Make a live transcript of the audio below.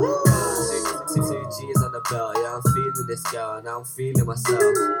Two G's on the belt, yeah, I'm feeling this girl, and I'm feeling myself.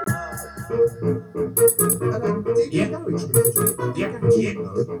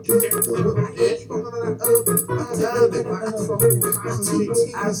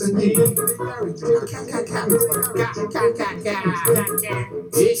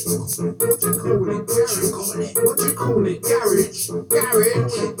 What you call it? Garage,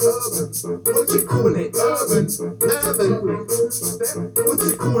 urban. What you call it? Urban. What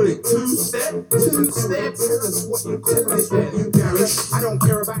you call it? Two-step. That's what you call it. Garage. I don't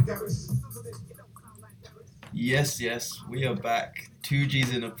care about garage. Yes, we are back.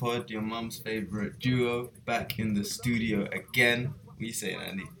 2G's in a pod, your mum's favorite duo, back in the studio again. What you saying,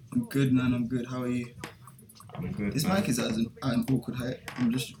 Andy? I'm good, man. I'm good. How are you? I'm good. This man. mic is at an awkward height.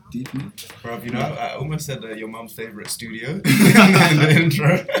 I'm just deep in it. Bruv, you know, I almost said your mum's favorite studio in the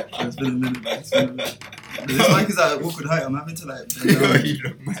intro. It's been a minute, man. This mic is at an awkward height. I'm having to like bend down. You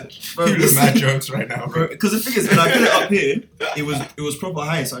look mad. Bro, You look mad jokes right now, bro. Because the thing is, when I put it up here, it was proper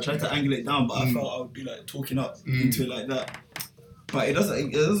high, so I tried to angle it down, but I felt I would be like talking up into it like that. But it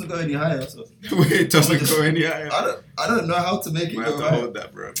doesn't go any higher. So Wait, it doesn't go any higher. I don't know how to make it I go have to higher. hold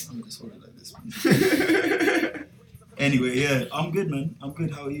that, bro. I'm just holding it like this. Man. Anyway, yeah, I'm good, man. I'm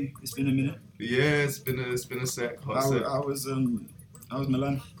good. How are you? It's been a minute. Yeah, it's been a sec. Hot sec. I was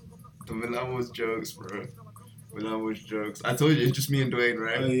Milan. The Milan was jokes, bro. Milan was jokes. I told you, it's just me and Dwayne,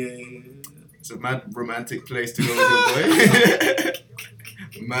 right? Oh yeah. It's a mad romantic place to go with your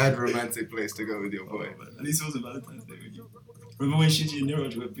boy. Mad romantic place to go with your boy. Oh, at least it was a Valentine's Day with you. Remember when Shiji and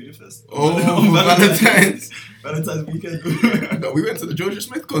Niraj went Budapest? Oh, Valentine's. Valentine's weekend. No, we went to the Georgia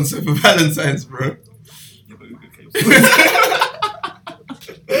Smith concert for Valentine's, bro. Yeah, but we got cake.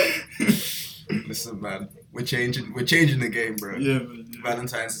 Listen, man, we're changing the game, bro. Yeah, man. Yeah.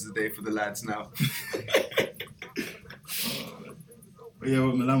 Valentine's is the day for the lads now. But yeah,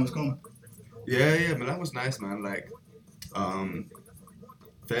 well, Milan was calm. Yeah, Milan was nice, man. Like,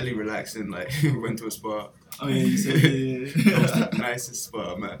 fairly relaxing. Like, we went to a spa. Oh yeah, you said That was the nicest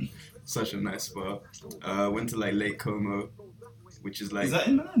spa, man. Such a nice spa. Went to like Lake Como, which is like. Is that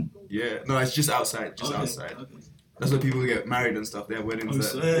in Milan? Yeah, no, it's just outside. Outside. Okay. That's where people get married and stuff. They have weddings. Oh,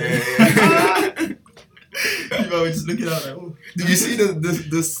 there. swear. Yeah. You were just looking out like, oh. Did you see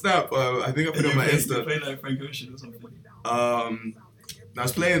the snap? I think I put it on my You Insta. played like Frank Ocean or something. I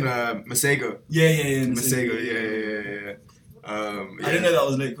was playing Masego. Yeah. Masego, yeah. I didn't know that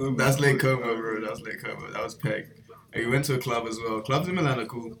was Lake Como. That's Lake Como, bro. That was Lake Como. That was Peg. And we went to a club as well. Clubs in Milan are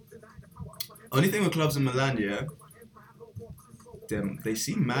cool. Only thing with clubs in Milan, yeah, they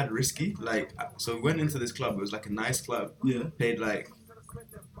seem mad risky. Like, so we went into this club. It was like a nice club. Yeah. Paid like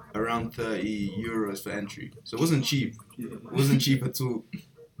around 30 euros for entry. So it wasn't cheap. Yeah. It wasn't cheap at all.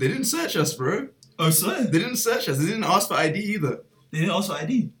 They didn't search us, bro. Oh, swear? They didn't search us. They didn't ask for ID either. They didn't ask for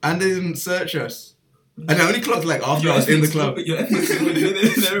ID? And they didn't search us. And I only clocked like after I was in the club. Your ethics is what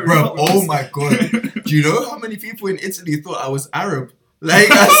you Bro, oh my god. Do you know how many people in Italy thought I was Arab?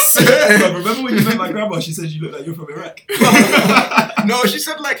 Like, I swear. Bro, remember when you met my grandma, she said you look like you're from Iraq? No, she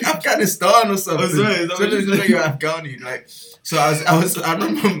said like Afghanistan or something. Oh, sorry, is that So what she you looked like said? you're Afghani. Like, so I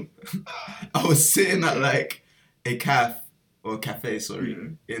remember I was sitting at like a cafe,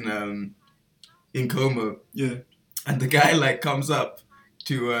 in Como. Yeah. And the guy like comes up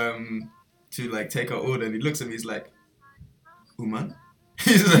to like take our order, and he looks at me. He's like, "Uman."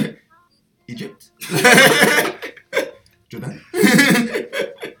 He's like, "Egypt." Jordan.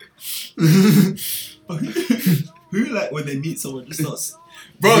 Who like when they meet someone just starts?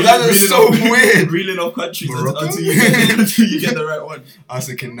 Bro, that is so weird. Reeling off countries Morocco? until you get the right one. I was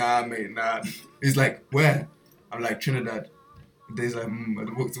thinking, nah, mate, nah. He's like, where? I'm like, Trinidad. Day's like,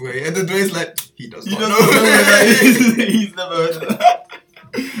 and walked away. And the Dwayne's like, he does not know. He's never heard of that.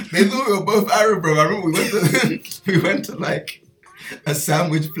 They thought we were both Arab, bro. I remember we went to like a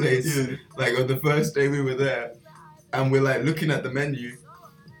sandwich place, like on the first day we were there, and we're like looking at the menu,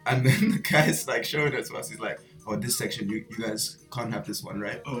 and then the guy's like showing it to us. He's like, "Oh, this section, you guys can't have this one,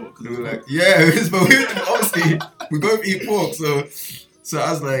 right?" Oh, and we were like, "Yeah," but obviously we both eat pork, so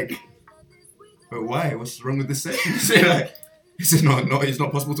I was like, "But why? What's wrong with this section?" He said, "No, it's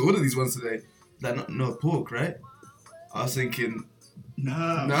not possible to order these ones today." Like, no pork, right? I was thinking,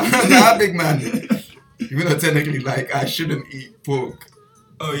 nah, big man. Even though technically, like, I shouldn't eat pork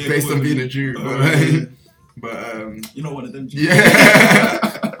based on being a Jew, but you're not one of them Jews.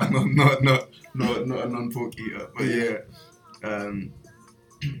 Yeah, I'm not a non-pork eater, but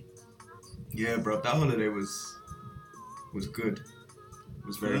yeah, bro, that holiday was good. It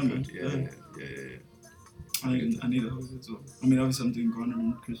was very good. Yeah. I need a holiday as well. I mean, obviously I'm doing Ghana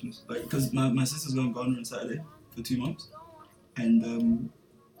on Christmas, like, because my sister's going to Ghana on Saturday for 2 months, and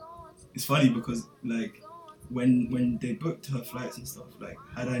it's funny because like when they booked her flights and stuff, like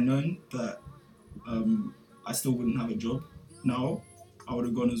had I known that I still wouldn't have a job now, I would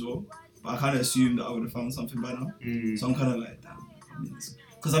have gone as well. But I kind of assumed that I would have found something by now. So I'm kind of like, damn.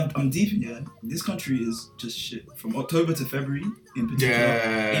 Because I'm deep in here. This country is just shit. From October to February, in particular.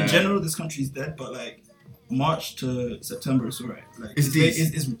 Yeah. In general, this country is dead. But like March to September is alright. Like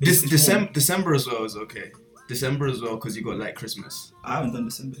It's warm. December as well is okay. December as well because you got like Christmas. I haven't done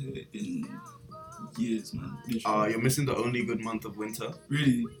December here in years, man. Literally. You're missing the only good month of winter.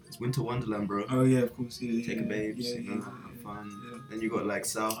 Really? It's Winter Wonderland, bro. Oh yeah, of course. Yeah. Take a babes, Yeah, you know, yeah, have fun. yeah. Then you got like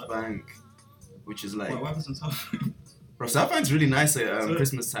South Bank, which is like, What happens on South? bro, South Bank's really nice at So-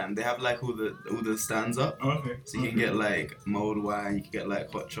 Christmas time. They have like all the stands up, Oh, okay. so you can get like mulled wine, you can get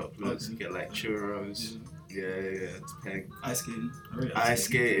like hot chocolates, Okay. you get like churros. Yeah, it's peg. Ice skating. I rate Ice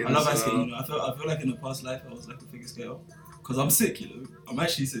skating. I love as ice skating. well. You know, I feel like in a past life I was like a figure skater. Cause I'm sick, you know. I'm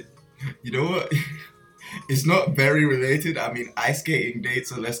actually sick. You know what? It's not very related. I mean, ice skating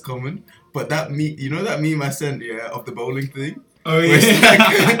dates are less common, but that meme I sent, yeah, of the bowling thing. Oh Where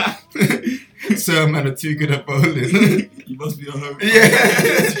it's like, sir, man, are too good at bowling. You must be a hoe.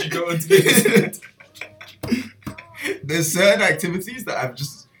 Yeah. Did you go on to this? There's certain activities that I've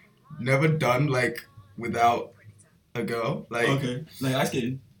just never done like without a girl. Like Okay. Like ice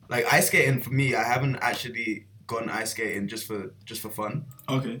skating. like ice skating for me, I haven't actually gone ice skating just for fun.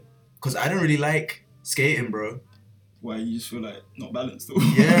 Okay. Cause I don't really like skating, bro. Why you just feel like not balanced though?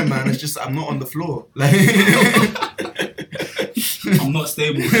 Yeah, man, it's just I'm not on the floor. Like I'm not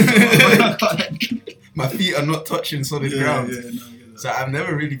stable. my feet are not touching solid Yeah, ground. no, I get that. So I've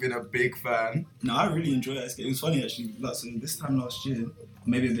never really been a big fan. No, I really enjoy ice skating. It was funny actually. Like, so this time last year,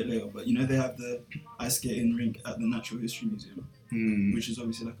 maybe a bit later, but you know they have the ice skating rink at the Natural History Museum, which is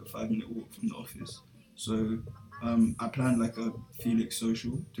obviously like a 5-minute walk from the office. So I planned like a Felix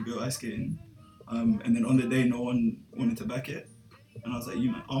social to go ice skating, and then on the day no one wanted to back it, and I was like,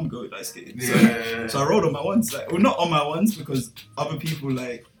 "You man, I'm going ice skating." Yeah. So I rode on my ones, like, well, not on my ones because other people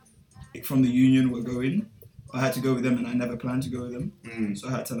like from the union were going. I had to go with them, and I never planned to go with them. So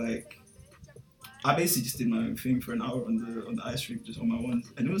I had to I basically just did my own thing for an hour on the ice rink, just on my ones,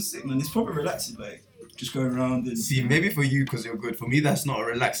 and it was sick, man. It's proper relaxing, like just going around and. See, maybe for you because you're good. For me, that's not a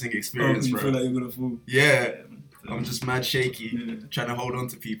relaxing experience, you bro. feel like you're gonna fall. Yeah, Man. I'm just mad shaky, Yeah. trying to hold on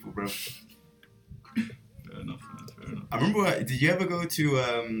to people, bro. Fair enough, man. Fair enough. I remember. Did you ever go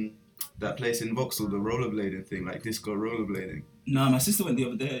to that place in Vauxhall, the rollerblading thing, like disco rollerblading? Nah, my sister went the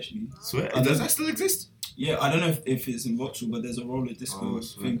other day actually. Swear, I does don't- that still exist? Yeah, I don't know if it's in Vauxhall, but there's a roller disco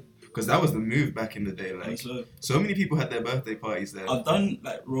thing. Because that was the move back in the day. Like, So so many people had their birthday parties there. I've done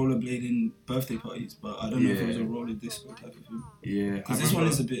like rollerblading birthday parties, but I don't know if it was Yeah. a roller disco type of thing. Yeah, Because this one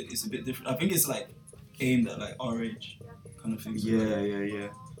is a bit different. I think it's like aimed at like our age kind of thing. So, Yeah.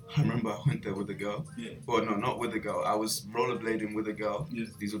 I remember I went there with a girl. Yeah. Well, no, not with a girl. I was rollerblading with a girl. Yeah.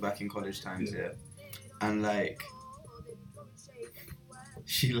 These were back in college times, Yeah. yeah. And like,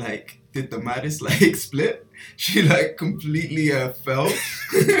 she like did the maddest like split. She like completely fell,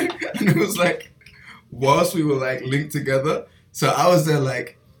 and it was like whilst we were like linked together. So I was there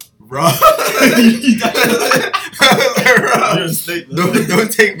like, "Rob, You're a snake, man.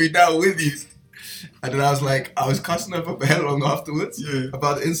 don't take me down with you." And then I was cussing her for very long afterwards Yeah.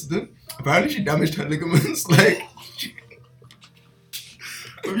 about the incident. Apparently she damaged her ligaments. Like,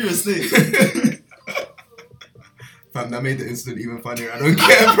 You're a snake. fam, that made the incident even funnier. I don't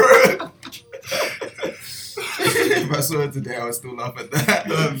care, bro. If I saw her today, I would still laugh at that.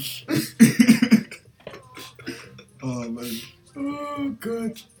 Oh man. Oh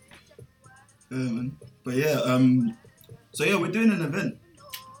god. Yeah, man. But yeah, so yeah, we're doing an event.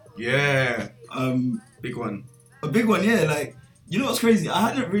 Yeah, Um, big one. a big one, yeah. Like, you know what's crazy? I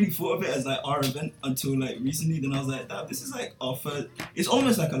hadn't really thought of it as like our event until like recently. Then I was like, damn, this is like our first. It's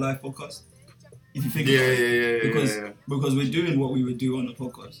almost like a live podcast. If you think about it. Because we're doing what we would do on a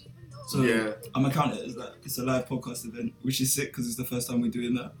podcast. So Yeah. I'm gonna count it as that. It's a live podcast event, which is sick because it's the first time we're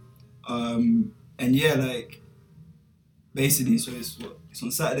doing that. And yeah, like basically, so it's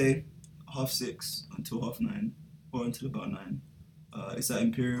on Saturday, 6:30 until 9:30, or until about 9. It's at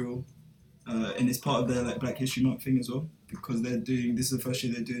Imperial, and it's part of their like Black History Month thing as well because this is the first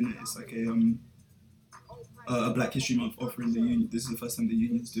year they're doing it. It's like a Black History Month offering the union. This is the first time the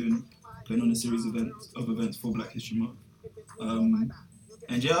union's putting on a series of events for Black History Month.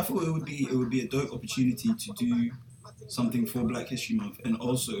 And yeah, I thought it would be a dope opportunity to do something for Black History Month and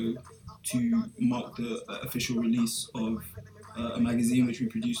also to mark the official release of a magazine which we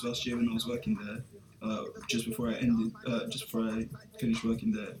produced last year when I was working there. Just before I finished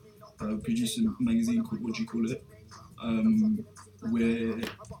working there, produced a magazine called What Do You Call It? where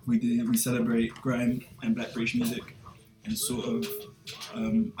we celebrate grime and Black British music, and sort of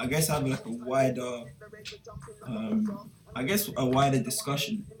I guess have like a wider a wider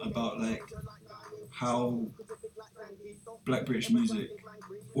discussion about like how Black British music,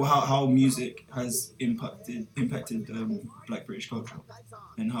 or how music has impacted Black British culture,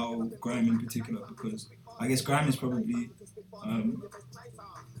 and how grime in particular, because I guess grime is probably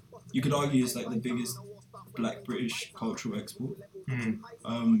you could argue it's like the biggest Black British cultural export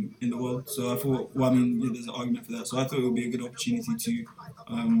in the world. So I thought, there's an argument for that. So I thought it would be a good opportunity to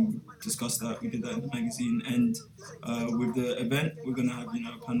discuss that. We did that in the magazine, and with the event, we're gonna have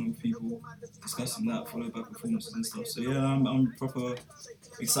a panel of people discussing that, followed by performances and stuff. So yeah, I'm proper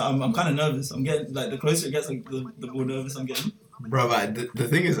excited. I'm kind of nervous. I'm getting like the closer it gets, like the more nervous I'm getting. Bro, but the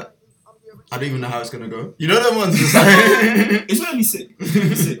thing is, I don't even know how it's gonna go. You know them ones. It's gonna be sick. It's gonna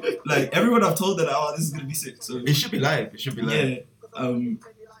be sick. Like everyone I've told that, this is gonna be sick. So it should be live. Yeah.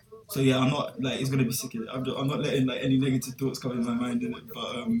 So yeah, I'm not like it's gonna be sick. I'm not letting like any negative thoughts come in my mind in it.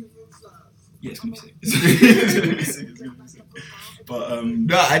 But yeah, it's gonna be sick. It's gonna be sick. It's gonna be sick. But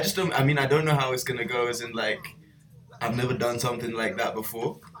no, I just don't. I mean, I don't know how it's gonna go. As in, like, I've never done something like that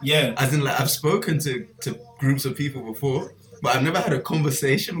before. Yeah. As in, like, I've spoken to groups of people before, but I've never had a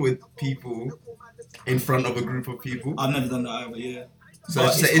conversation with people in front of a group of people. I've never done that either. Yeah. So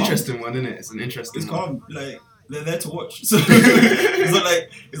it's just an interesting one, isn't it? It's an interesting one. It's calm. Like they're there to watch. So it's not like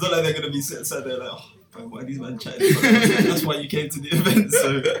they're gonna be sat there like, oh, bro, why are these men chatting? That's why you came to the event.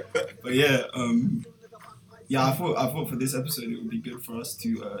 So, but yeah, I thought for this episode it would be good for us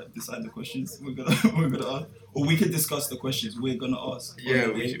to decide the questions we're gonna ask, or we could discuss the questions we're gonna ask. Yeah,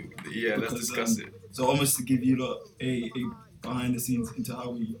 we should. Yeah, let's discuss it. So almost to give you lot a behind the scenes into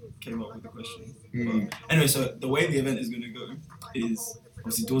how we came up with the questions. But anyway, so the way the event is gonna go is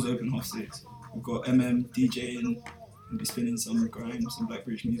obviously doors open 6:30. We've got DJing, we'll be spinning some grime, some Black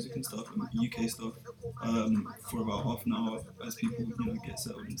British music and stuff, and UK stuff, for about half an hour as people, get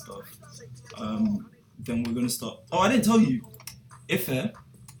settled and stuff. Then we're gonna start. Oh, I didn't tell you. Ife,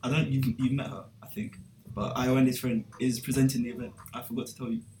 you've met her, I think, but Wendy's friend is presenting the event. I forgot to tell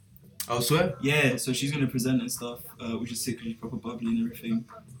you. I swear? Yeah, so she's gonna present and stuff, which is sick because she's proper bubbly and everything.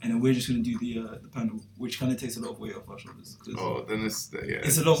 And then we're just gonna do the panel, which kind of takes a lot of weight off our shoulders. Oh, then it's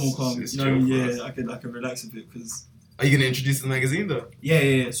it's a lot more calm. It's yeah, I can relax a bit because. Are you gonna introduce the magazine though?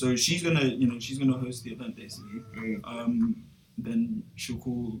 Yeah. So she's gonna host the event basically. Then she'll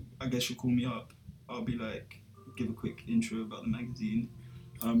call me up. I'll be like, give a quick intro about the magazine.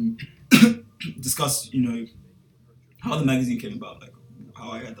 Discuss how the magazine came about, like how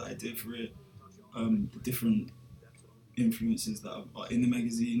I had the idea for it, the different influences that are in the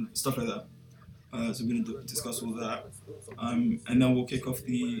magazine, stuff like that. So we're gonna discuss all that, and then we'll kick off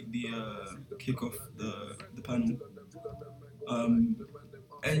the panel,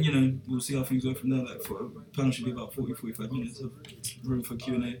 and we'll see how things go from there. Like the panel should be about 40-45 minutes of room for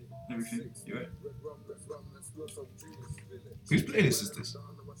Q&A and everything. You right? Whose playlist is this?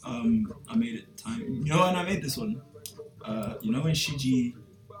 I made it time. When I made this one, when Shiji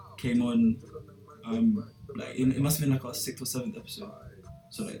came on, like it must have been like our 6th or 7th episode,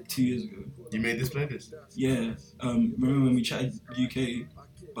 so like 2 years ago. You made this playlist? Yeah. Remember when we chatted UK,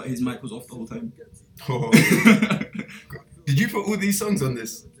 but his mic was off the whole time? Oh. Did you put all these songs on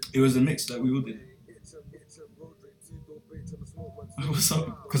this? It was a mix, like we all did. What's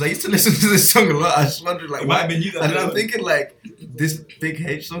up? Because I used to listen to this song a lot. I just wondered like, it might have been you that. And then I'm thinking like, this Big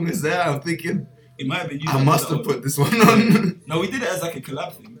H song is there. I'm thinking. It might have been you. I must have put this one on. No, we did it as like a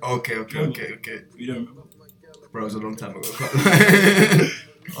collab thing. Okay. We don't remember. Bro, it was a long time ago.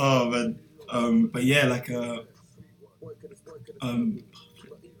 Oh man. But yeah, like what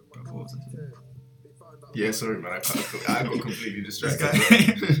was I saying? Yeah, sorry man, I got completely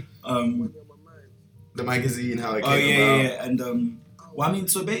distracted. The magazine, how it came about. Yeah, and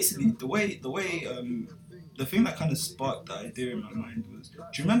so basically the way the thing that kind of sparked that idea in my mind was, do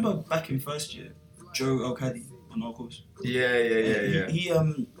you remember back in first year, Joe Elkadi on our course? Yeah. He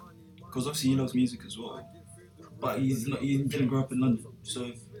because obviously he loves music as well, but he didn't grow up in London,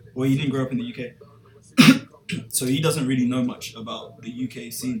 he didn't grow up in the UK, so he doesn't really know much about the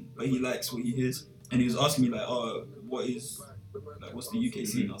UK scene, but he likes what he hears, and he was asking me like, what's the UK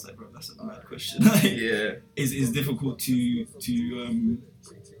scene? I was like, bro, that's a mad question. Yeah, it's difficult to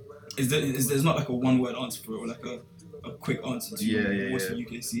there's not like a one word answer for it, or like a quick answer to what's the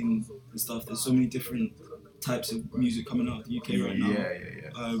UK scene and stuff. There's so many different types of music coming out of the UK right now.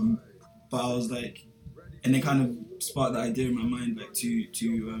 Yeah. But I was like, and it kind of sparked the idea in my mind, like to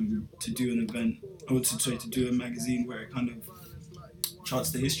do an event, or to do a magazine where it kind of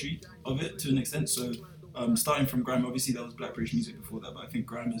charts the history of it to an extent. So Starting from grime, obviously there was Black British music before that, but I think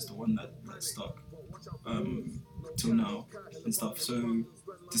grime is the one that stuck till now and stuff. So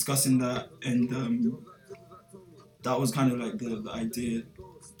discussing that, and that was kind of like the idea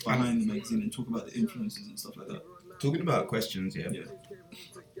behind the magazine, and talk about the influences and stuff like that. Talking about questions, yeah. Yeah.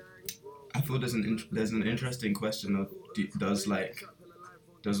 I feel there's an interesting question of does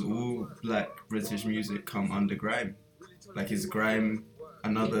all Black British music come under grime? Like, is grime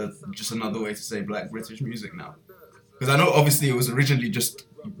just another way to say Black British music now? Because I know obviously it was originally just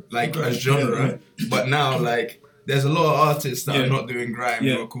like a genre, but now like there's a lot of artists that are not doing grime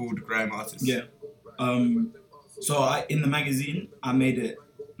who are called grime artists. Yeah. So in the magazine, I made it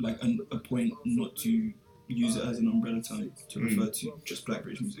like a point not to use it as an umbrella term to refer to just Black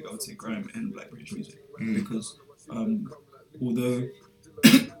British music. I would say grime and Black British music because although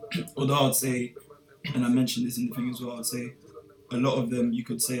I'd say, and I mentioned this in the thing as well, I'd say a lot of them you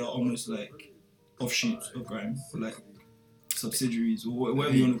could say are almost like offshoots of grime, like subsidiaries or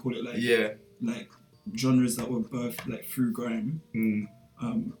whatever you want to call it, like genres that were birthed like through grime.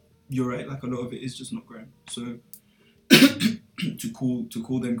 You're right, like a lot of it is just not grime. So to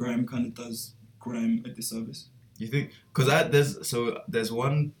call them grime kind of does grime a disservice. You think? Because there's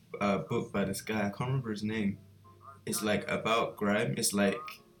one book by this guy, I can't remember his name. It's like about grime. It's like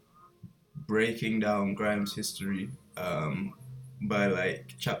breaking down grime's history by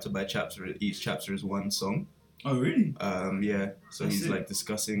like chapter by chapter. Each chapter is one song. Oh really? Yeah. So That's he's it. like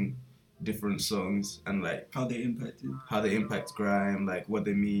discussing different songs and like How they impact grime, like what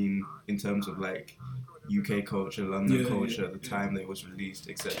they mean in terms of like UK culture, London culture, the time that it was released,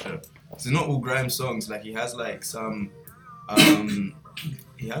 etc. So not all grime songs. Like he has like some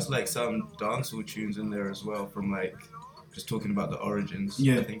dancehall tunes in there as well, from like just talking about the origins.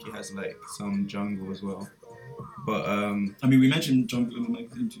 Yeah. I think he has like some jungle as well. But I mean, we mentioned jungle in the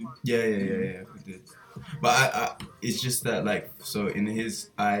magazine too. yeah, we did. But I it's just that like, so in his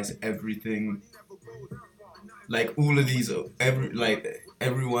eyes, everything, like all of these,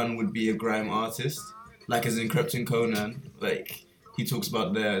 everyone would be a grime artist. Like as in Krypton Conan, like he talks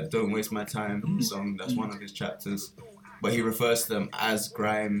about the "Don't Waste My Time" song. That's one of his chapters, but he refers to them as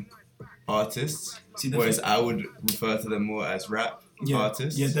grime artists, whereas I would refer to them more as rap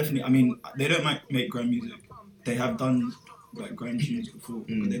artists. Yeah, definitely. I mean, they don't make grime music. They have done like grime tunes before,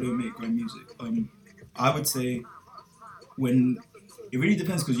 but they don't make grime music. I would say when it really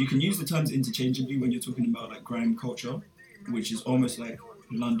depends, because you can use the terms interchangeably when you're talking about like grime culture, which is almost like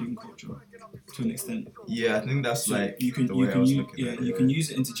London culture to an extent. Yeah, I think that's So like you can the way I was use looking at it. you can use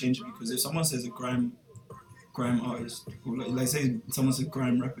it interchangeably, because if someone says a grime artist, or like say someone says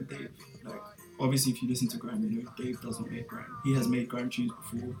grime rapper Dave, like obviously if you listen to grime, you know Dave doesn't make grime. He has made grime tunes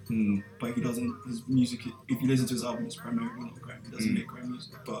before, but he doesn't. His music, if you listen to his album, it's primarily not grime. He doesn't make grime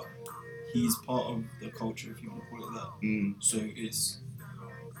music, but he's part of the culture, if you want to call it that. So it's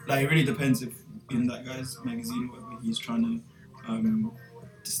like it really depends if in that guy's magazine or whatever he's trying to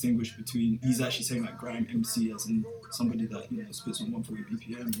distinguish between. He's actually saying like grime MC as in somebody that spits on 140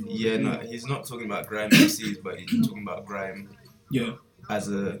 BPM. Yeah, no, he's not talking about grime MCs, but he's talking about grime. Yeah. As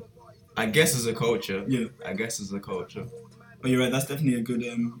a culture. Yeah. I guess as a culture. But you're right. That's definitely a good.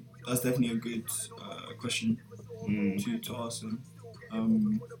 Question to ask him.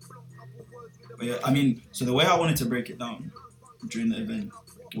 But yeah, I mean, so the way I wanted to break it down during the event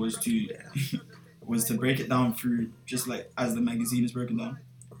was to break it down through just like as the magazine is broken down.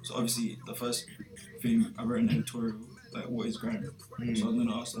 So obviously the first thing I wrote an editorial, like what is grime. So I was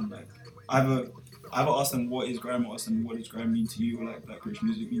gonna ask them like either ask them what is grime, or ask them what does grime mean to you, or like Black British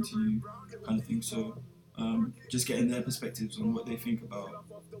music mean to you, kind of thing. So just getting their perspectives on what they think about,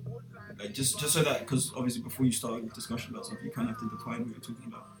 like just so that, because obviously before you start a discussion about something, you kind of have to define what you're talking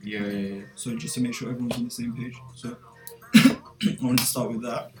about. Yeah. So just to make sure everyone's on the same page. So I wanted to start with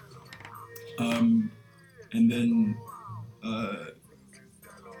that, and then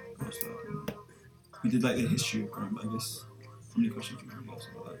what's that? We did like the history of grime. I guess how many questions do you ask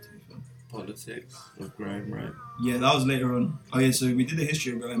about that? To be fair. Politics of grime, right? Yeah, that was later on. Oh yeah, so we did the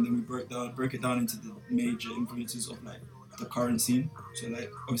history of grime, and then we broke it down into the major influences of like the current scene. So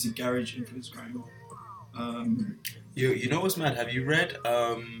like obviously garage influenced grime. You know what's mad? Have you read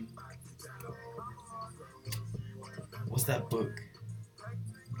what's that book?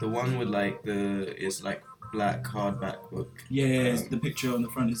 The one with like it's like black hardback book. Yeah, the picture on the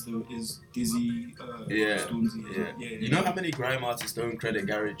front is Dizzy. Stormzy. Yeah. You know how many grime artists don't credit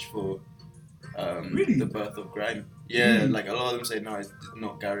garage for really? the birth of grime? Yeah, like a lot of them say no, it's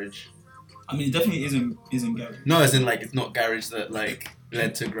not garage. I mean, it definitely isn't garage. No, as in like it's not garage that like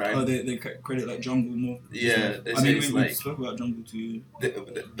led to grime. Oh, they credit like jungle more. Yeah, they I say mean, it's we like spoke about jungle too.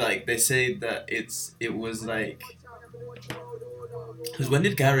 like they say that it was like, because when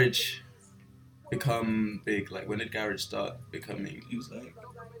did garage become big? Like when did garage start becoming? It was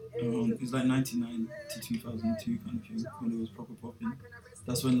like 99 to 2002 kind of thing when it was proper popping.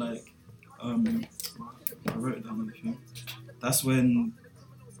 That's when like I wrote it down with you. That's when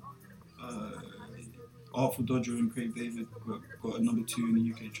Artful Dodger and Craig David got a number 2 in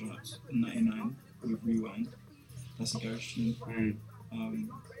the UK charts in '99 with Rewind. That's a garage tune.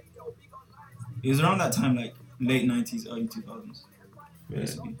 It was around that time, like late '90s, early 2000s.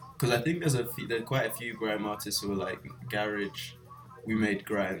 Basically. Because I think there's quite a few grime artists who were like garage. We made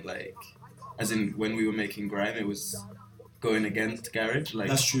grime like, as in when we were making grime, it was going against garage. Like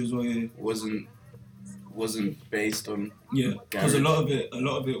that's true as well. Yeah. Wasn't based on because a lot of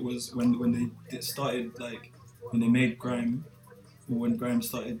it was when they started, like when they made grime, or when grime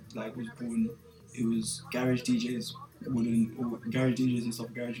started, like was born. It was garage DJs and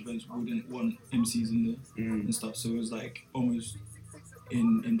stuff, garage events wouldn't want MCs in there and stuff. So it was like almost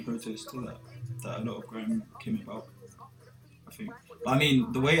in protest to that a lot of grime came about, I think. But I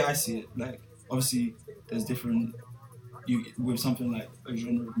mean, the way I see it, like obviously there's different. With something like a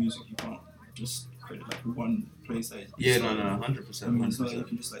genre of music, you can't just credit like one place that. 100%. I mean, it's not like you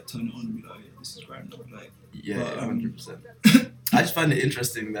can just like turn it on and be like, yeah, this is grime now. Like, 100%. I just find it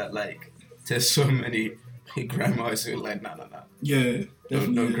interesting that like there's so many grime artists who are like, nah. Yeah,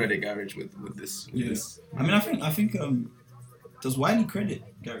 definitely. No credit garage with this. With this. I mean, I think does Wiley credit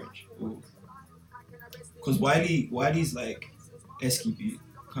garage? Because Wiley's like SKB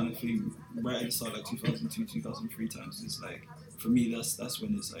kind of thing right at the start, like 2002, 2003 times. It's like, for me, that's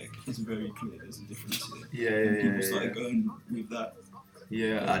when it's like it's very clear there's a difference here. People started going with that.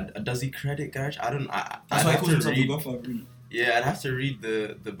 Yeah, does he credit garage? I don't. That's why he calls himself a Godfather, really. Yeah, I'd have to read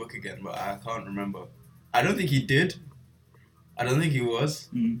the book again, but I can't remember. I don't think he did. I don't think he was.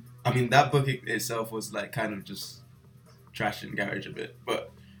 I mean, that book itself was like kind of just trashing garage a bit,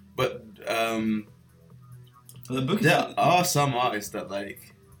 but the book there are some artists that like.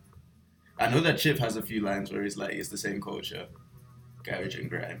 I know that Chip has a few lines where he's like, it's the same culture, garage and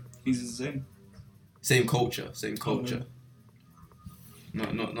grime. He's the same. Same culture. Oh,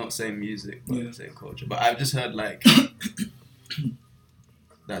 Not same music, but same culture. But I've just heard like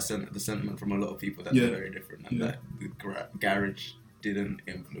the sentiment from a lot of people that they're very different, and that the garage didn't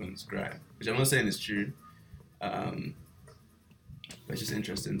influence grime, which I'm not saying is true. But it's just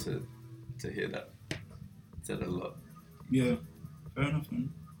interesting to hear that said a lot. Yeah, fair enough,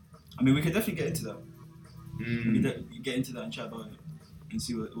 man. I mean, we could definitely get into that. We could get into that and chat about it and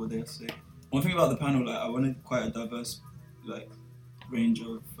see what they have to say. One thing about the panel, like I wanted quite a diverse, like range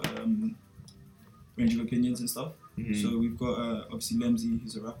of opinions and stuff. So we've got obviously Lemzy,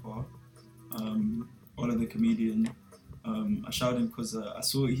 who's a rapper. Ola the comedian. I shouted him because I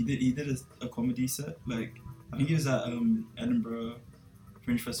saw he did a comedy set. Like I think he was at Edinburgh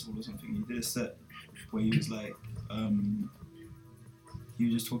Fringe Festival or something. He did a set where he was like. He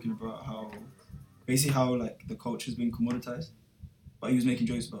was just talking about how like the culture's been commoditized, but he was making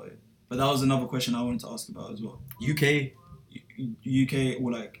jokes about it. But that was another question I wanted to ask about as well. UK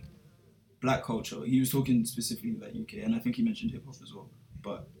or like black culture. He was talking specifically like UK, and I think he mentioned hip hop as well.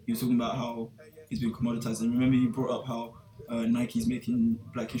 But he was talking about how it's been commoditized. And remember, you brought up how Nike's making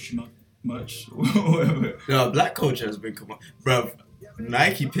Black History Month merch or whatever. No, black culture has been bruv.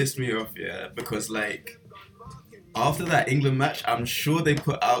 Nike pissed me off, because like. After that England match, I'm sure they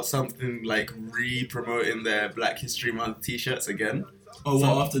put out something like re-promoting their Black History Month t-shirts again. Oh,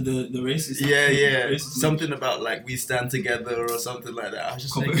 well, after the racist? Yeah. Racist something about like we stand together or something like that. I was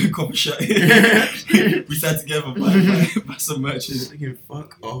just copper shirt. We stand together by some merchants. Thinking,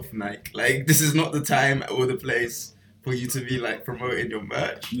 fuck off, Nike. Like, this is not the time or the place for you to be like promoting your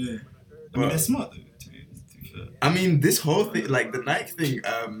merch. Yeah. I mean, they're smart though, to be fair. I mean, this whole thing, like the Nike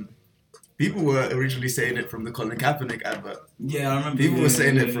thing, people were originally saying it from the Colin Kaepernick advert. Yeah, I remember. People were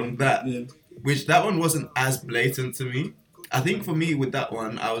saying it from that. Yeah. Which that one wasn't as blatant to me. I think for me with that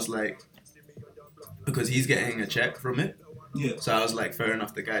one, I was like, because he's getting a check from it. Yeah. So I was like, fair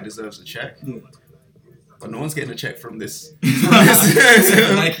enough, the guy deserves a check. Yeah. But no one's getting a check from this.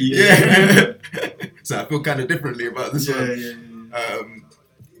 Nike, yeah. So I feel kind of differently about this one.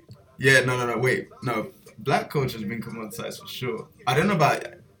 No, wait. No, black culture's been commoditized for sure. I don't know about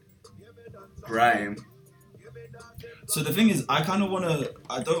grime. So the thing is, I don't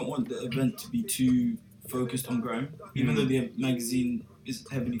want the event to be too focused on grime, even though the magazine is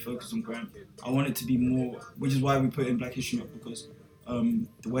heavily focused on grime. I want it to be more, which is why we put in Black History Month, because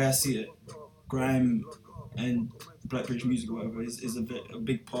the way I see it, grime and Black British music or whatever is a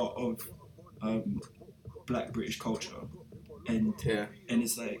big part of Black British culture, and Yeah.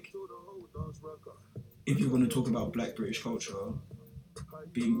 it's like, if you're going to talk about Black British culture,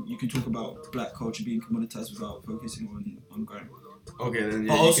 you can talk about Black culture being commoditized without focusing on grime. Okay, then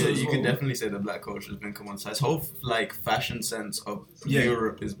But yeah, also you as could well- definitely say that Black culture has been commoditized. Whole like fashion sense of Yeah.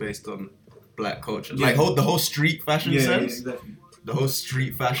 Europe is based on Black culture. Yeah. Like the whole street fashion Yeah, sense, exactly. the whole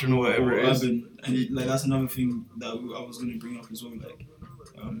street fashion or whatever Or it is. urban, and like that's another thing that I was going to bring up as well, like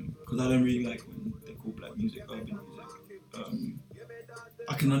because I don't really like when they call Black music urban music.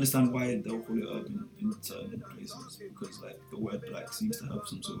 I can understand why they'll call it urban in certain places, because like the word black seems to have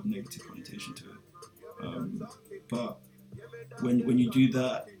some sort of negative connotation to it. But when you do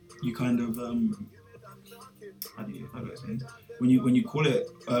that, you kind of how do I explain this? When you call it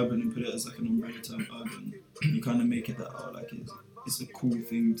urban and put it as like an umbrella term, urban, you kind of make it that like it's a cool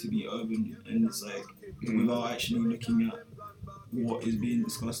thing to be urban, and it's like without actually looking at what is being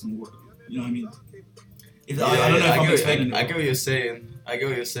discussed and what, you know what I mean. I don't know if I'm explaining it. I get what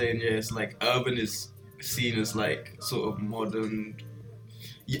you're saying. Yeah, it's like urban is seen as like sort of modern.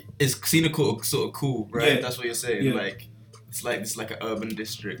 It's seen as sort of cool, right? Yeah. That's what you're saying. Yeah. Like it's like an urban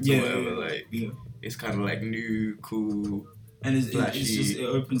district Yeah, or whatever. yeah, Like yeah. it's kind of like new, cool. And it's flashy. just, it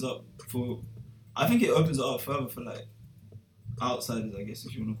opens up for, I think it opens it up further for like outsiders, I guess,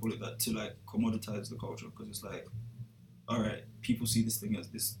 if you want to call it that, to like commoditize the culture, because it's like, all right, people see this thing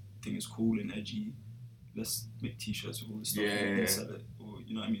is cool and edgy. Let's make t-shirts with all this stuff and sell it, or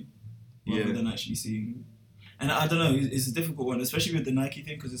you know what I mean, rather than actually seeing. And I don't know, it's a difficult one, especially with the Nike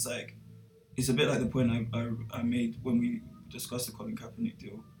thing, because it's like, it's a bit like the point I made when we discussed the Colin Kaepernick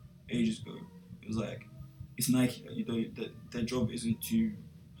deal ages ago. It was like, it's Nike. Like, you don't, their job isn't to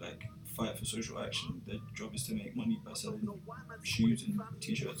like fight for social action. Their job is to make money by selling shoes and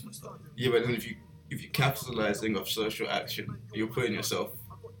t-shirts and stuff. Yeah, but then if you're capitalizing off social action, you're putting yourself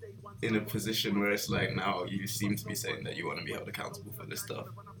in a position where it's like now you seem to be saying that you want to be held accountable for this stuff.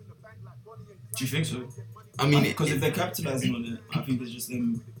 Do you think so? I mean, because if they're capitalizing on it, I think it's just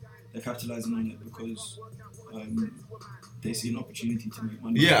them. They're capitalizing on it because they see an opportunity to make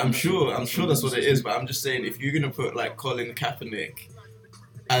money. Yeah, I'm sure that's what it is. But I'm just saying, if you're gonna put like Colin Kaepernick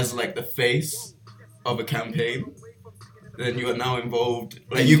as like the face of a campaign, then you are now involved.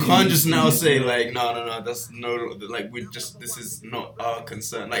 Like you can't just now say like no, that's no, like this is not our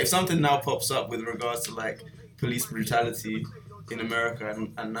concern. Like if something now pops up with regards to like police brutality in America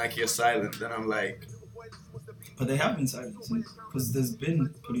and Nike are silent, then I'm like. But they have been silent since, because there's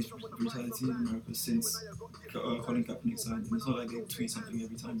been police brutality in America since Colin Kaepernick signed, and it's not like they tweet something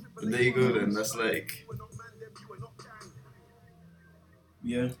every time. But there you go then. That's like.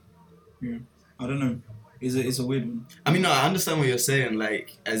 Yeah. I don't know. It's a weird one. I mean, no, I understand what you're saying.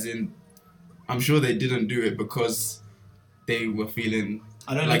 Like, as in, I'm sure they didn't do it because they were feeling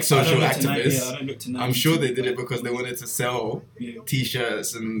like social activists. I don't look to Nike. I'm sure they did it because they wanted to sell Yeah.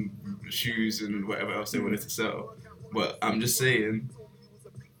 t-shirts and shoes and whatever else they wanted to sell. But I'm just saying,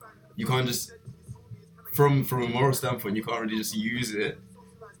 you can't just, from a moral standpoint, you can't really just use it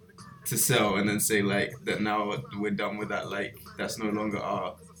to sell and then say like that now we're done with that. Like that's no longer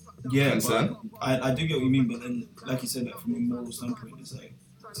our concern. But I do get what you mean, but then like you said, like from a moral standpoint, it's like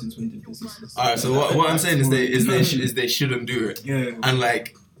since when did businesses? Alright, so what I'm saying is they shouldn't do it. Yeah. And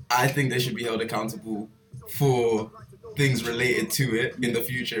like I think they should be held accountable for things related to it in the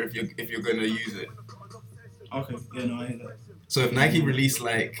future if you're gonna use it. Okay. Yeah, no, I hear that. So if Nike released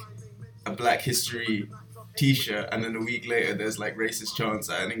like a Black History t-shirt and then a week later there's like racist chants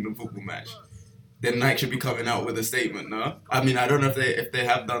at an England football match, then Nike should be coming out with a statement, no? I mean, I don't know if they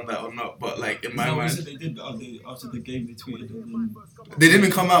have done that or not, but like in my mind, We said they did, but after the game they tweeted and then they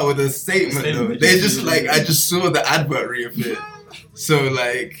didn't come out with a statement though. They just like I just saw the advert of it, so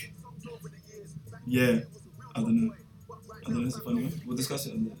like yeah, I don't know. It's a funny one. We'll discuss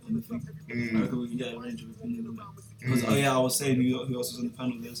it on the thing. We can get a range of opinion on that. Because I was saying who else was on the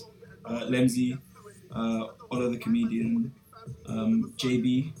panel? There's Lemzy, Ola the comedian,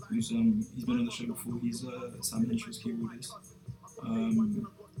 JB, who's he's been on the show before. He's Sam Henshaw's keyboardist,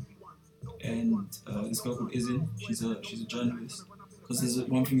 and this girl called Izin. She's a journalist. Because there's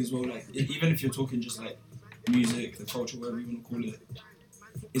one thing as well, like even if you're talking just like music, the culture, whatever you want to call it,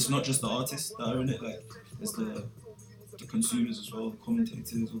 it's not just the artists that are in it. Like there's the consumers as well, the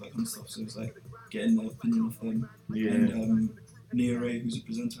commentators, all that kind of stuff. So it's like getting the opinion of them. Yeah. And Nia Ray, who's a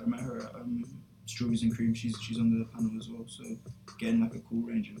presenter, I met her at Strawberries and Cream. She's on the panel as well. So getting like a cool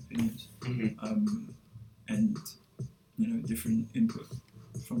range of opinions, and different input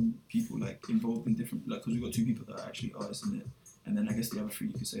from people like involved in different, like, because we've got two people that are actually artists in it, and then I guess the other three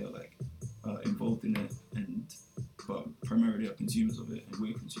you could say are like involved in it, but primarily are consumers of it, and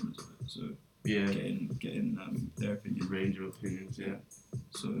we're consumers of it. So Yeah. getting their A opinion. range of opinions. Yeah.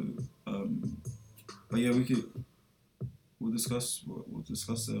 So, but yeah, we'll discuss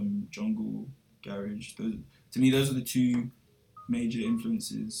jungle, garage. To me, those are the two major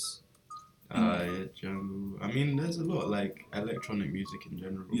influences. Yeah, jungle. I mean, there's a lot like electronic music in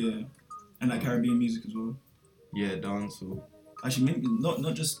general. Yeah, and like Caribbean music as well. Yeah, dancehall. Actually, maybe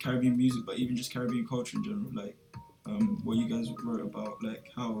not just Caribbean music, but even just Caribbean culture in general. Like, what you guys wrote about,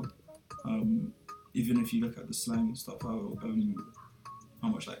 like how, even if you look at the slang and stuff, how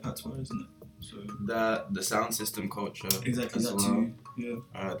much like patois, isn't it? So The sound system culture. exactly as that well. too.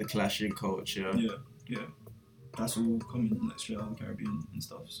 Yeah. The clashing culture. Yeah. That's all coming like straight out of the Caribbean and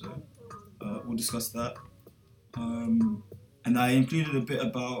stuff. So we'll discuss that. And I included a bit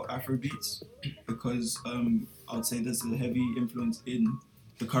about Afrobeats because I would say there's a heavy influence in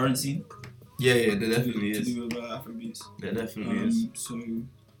the current scene. Yeah, there definitely to is. do with Afrobeats. There definitely is. So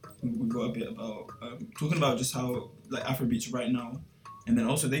we've got a bit about talking about just how like Afrobeats right now, and then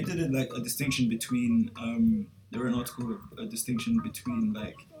also they did it like a distinction between there were an article a distinction between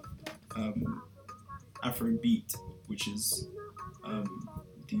like Afrobeat, which is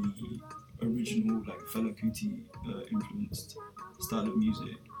the original like Fela Kuti influenced style of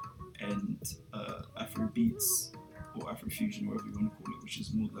music, and Afrobeats or Afrofusion, whatever you want to call it, which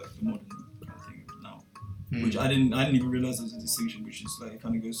is more like the modern kind of thing now. Which I didn't even realize there was a distinction, which is like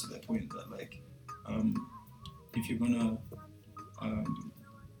kind of goes to that point that like if you're gonna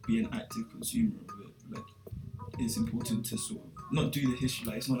be an active consumer of it, like it's important to sort of not do the history.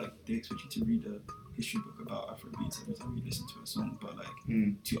 Like it's not like they expect you to read a history book about Afrobeats every time you listen to a song, but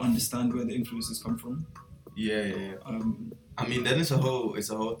like to understand where the influences come from. Yeah. I mean, then it's a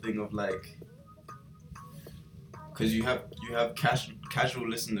whole thing of like, because you have casual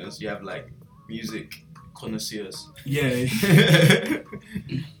listeners, you have like music connoisseurs. Yeah.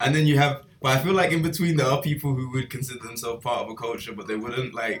 And then you have, but I feel like in between there are people who would consider themselves part of a culture, but they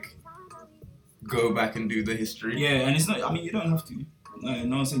wouldn't like go back and do the history. Yeah, and it's not. I mean, you don't have to.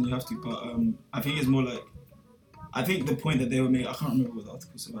 No one's saying you have to, but I think it's more like. I think the point that they were making. I can't remember what the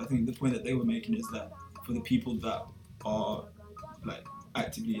article said, but I think the point that they were making is that for the people that are like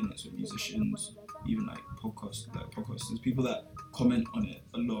actively in it, so musicians, even like podcasters, people that comment on it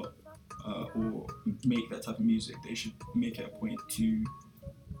a lot or make that type of music, they should make it a point to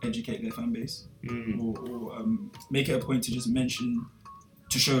educate their fan base or make it a point to just mention,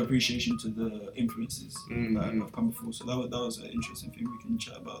 to show appreciation to the influences that have come before. So that was an interesting thing. We can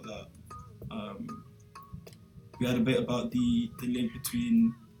chat about that. We had a bit about the link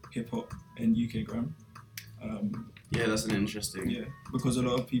between hip hop and UK grime. Yeah, that's an interesting. Yeah, because a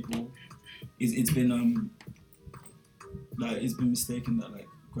lot of people, it's been mistaken that like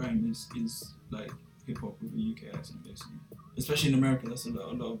grime is like hip hop with a UK accent basically. Especially in America, that's a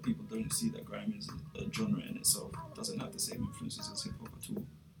lot of people don't see that grime is a genre in itself. It doesn't have the same influences as hip hop at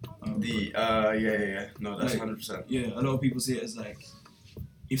all. Yeah. No, that's like, 100%. Yeah, a lot of people see it as like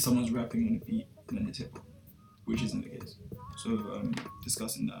if someone's rapping on a beat, then it's hip hop, which isn't the case. So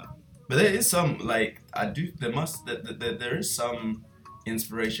discussing that. But there is some like there is some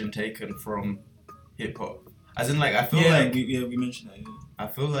inspiration taken from hip hop. As in like I feel like we mentioned that. Yeah. I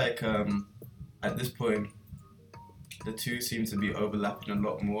feel like at this point the two seem to be overlapping a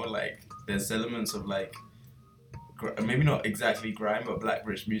lot more. Like there's elements of like maybe not exactly grime, but Black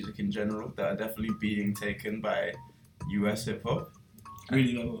British music in general that are definitely being taken by US hip hop.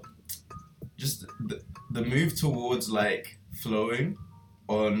 Really like just the move towards like flowing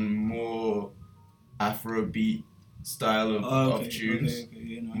on more Afrobeat style of tunes. Okay,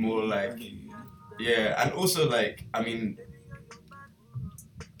 yeah, no, more like yeah, and also like I mean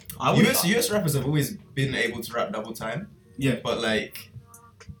US rappers have always been able to rap double time. Yeah. But like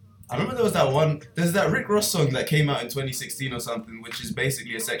I remember there's that Rick Ross song that came out in 2016 or something, which is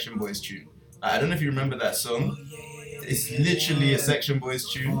basically a Section Boys tune. I don't know if you remember that song. Oh, yeah. It's literally a Section Boys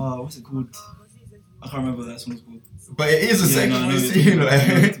tune. Oh, what's it called? I can't remember what that song's called. But it is a Section Boys tune,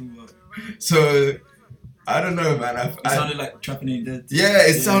 like. So I don't know, man. It sounded like Trappin' Ain't Dead. Yeah,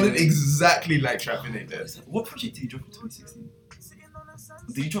 it sounded exactly like Trappin' Ain't Dead. What project did he drop in 2016?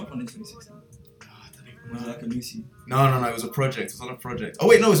 Did he drop one in 2016? Was it like a Lucy? No, it was a project. It was on a project. Oh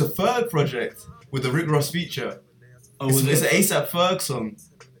wait, no, it was a Ferg project with the Rick Ross feature. Oh, it's an ASAP Ferg song.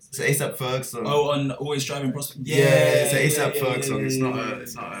 It's an ASAP Ferg song. Oh, on Always Driving Prospect. Yeah, it's an ASAP Ferg song. It's not a.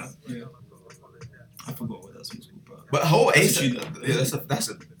 Yeah. I forgot what that song's called, but whole ASAP. Yeah, that's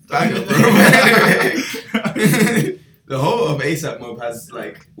a banger, bro. The whole of ASAP Mob has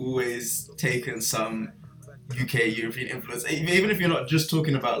like always taken some UK European influence. Even if you're not just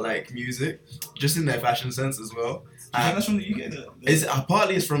talking about like music, just in their fashion sense as well. I think that's from the UK. It's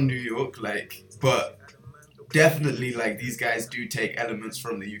partly it's from New York, like, but definitely like these guys do take elements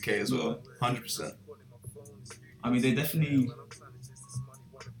from the UK as well, 100%. I mean, they definitely.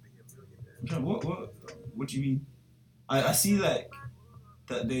 What do you mean? I see like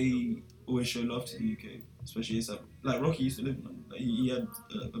that they always show love to the UK, especially ASAP. Like Rocky used to live in London. Like, he had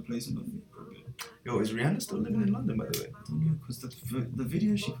a place in London for a bit. Yo, is Rihanna still living in London, by the way? I don't know, because the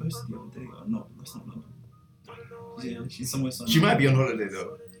video she posted the other day are not. That's not London. Yeah, she's somewhere. She might be on holiday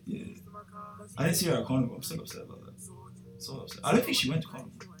though. Yeah. I didn't see her at Carnival. I'm still upset about that. So upset. I don't think she went to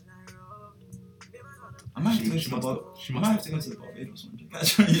Carnival. I might have to go to the Barbados one.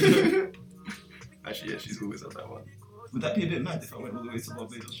 Actually, yeah, she's always at that one. Would that be a bit mad if I went all the way to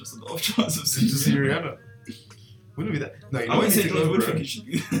Barbados just on the off chance of seeing to see Rihanna? Wouldn't it be that? No, you know I went to what St. John's Wood, think it should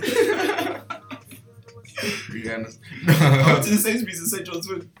be. Rihanna's. I went to the Sainsbury's in St. John's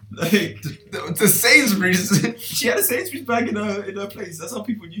Wood. Like, the Sainsbury's. She had a Sainsbury's bag in her place. That's how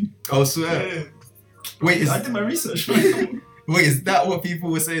people knew. I swear. Yeah. Wait, I did my research. Wait, is that what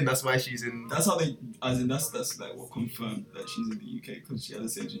people were saying? That's why she's in. That's how they. As in, that's like what confirmed that she's in the UK, because she had a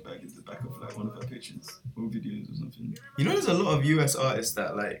Sainsbury's bag in the back of like one of her pictures or videos or something. You know, there's a lot of US artists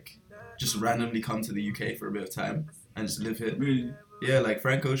that like just randomly come to the UK for a bit of time and just live here. Really? Yeah, like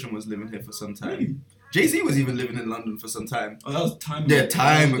Frank Ocean was living here for some time. Really? Jay-Z was even living in London for some time. Oh, that was time ago. Yeah,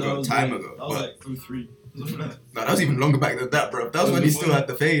 time ago. That was But, like 03. no, that was even longer back than that, bro. That was when he still had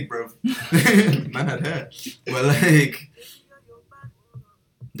the fade, bro. Man had hair. But like,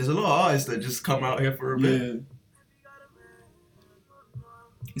 there's a lot of artists that just come out here for a bit. Yeah.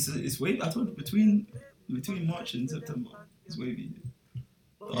 It's wavy. I told you, between March and September, it's wavy.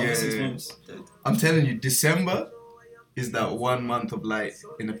 Yeah. 6 months. I'm telling you, December is that 1 month of light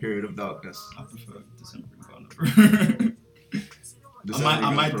in a period of darkness. I prefer December in Ghana.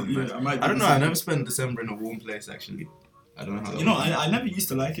 I might do I don't know. I never spent December in a warm place actually. I don't know how. You know, I never used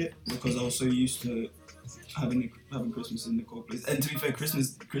to like it because I was so used to having Christmas in the cold place. And to be fair,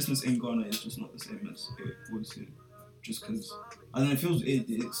 Christmas in Ghana is just not the same as it was here. Just because I don't know,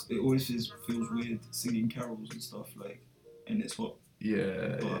 it always feels weird singing carols and stuff like, and it's hot.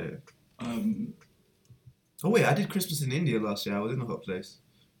 Yeah. But, yeah. Oh wait, I did Christmas in India last year. I was in a hot place.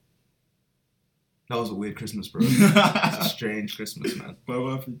 That was a weird Christmas, bro. It's a strange Christmas, man.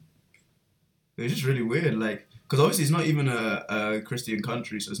 What happened? It was just really weird, like, because obviously it's not even a Christian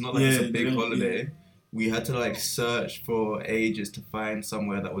country, so it's not like it's a big holiday. Yeah. We had to like search for ages to find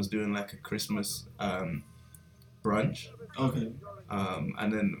somewhere that was doing like a Christmas brunch. Okay.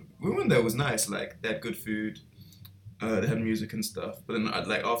 And then we went there. It was nice. Like they had good food. They had music and stuff. But then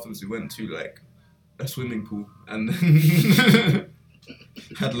like afterwards we went to like a swimming pool and then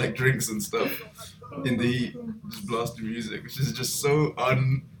had like drinks and stuff in the heat, just blasting music, which is just so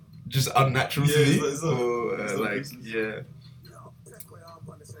unnatural to me.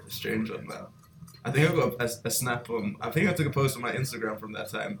 Strange on that. I think I got a snap on. I think I took a post on my Instagram from that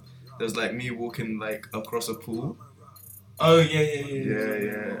time. There's like me walking like across a pool. Oh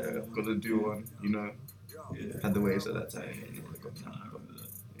yeah. Got to do one, you know. Yeah. Had the waves at that time.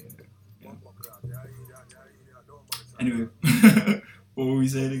 Anyway, what were we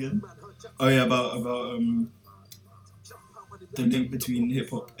saying again? Oh yeah, about the link between hip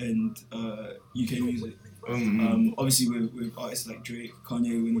hop and UK music. Obviously with artists like Drake,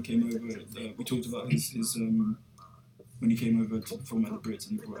 Kanye, when he came over, we talked about his when he came over to perform at the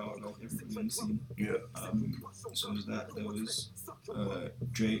Brits and he brought out like everybody on the scene. Yeah. So there was that. There was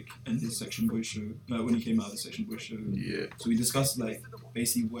Drake and his Section Boy show. When he came out of the Section Boy show. Yeah. So we discussed like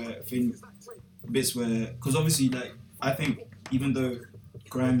basically bits where, because obviously like I think even though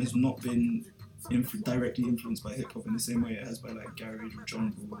grime has not been directly influenced by hip hop in the same way it has by like garage or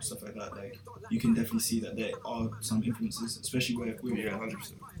jungle or stuff like that, like you can definitely see that there are some influences, especially where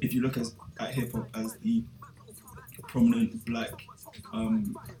 100%. If you look at hip hop as the prominent black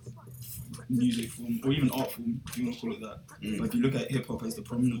music form or even art form, if you want to call it that. But if you look at hip hop as the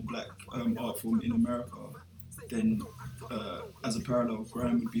prominent black art form in America, then as a parallel,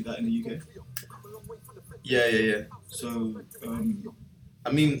 grime would be that in the UK. Yeah. So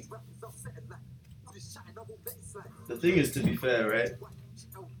I mean, the thing is, to be fair, right?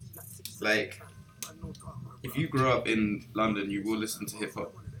 Like, if you grow up in London, you will listen to hip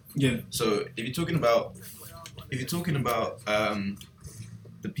hop. Yeah. So if you're talking about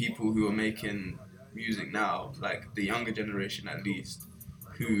the people who are making music now, like the younger generation at least,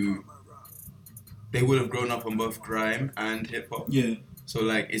 who they would have grown up on both grime and hip hop. Yeah. So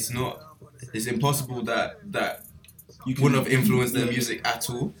like it's impossible that you wouldn't have influenced their music at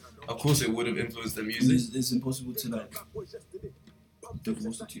all. of course it would have influenced their And music. it's impossible to like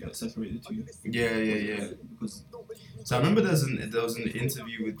divorce the two, like separate the two. Yeah. Because So I remember there was an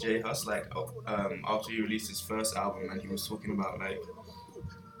interview with J Hus after he released his first album, and he was talking about like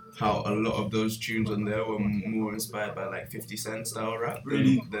how a lot of those tunes on there were more inspired by like 50 Cent style rap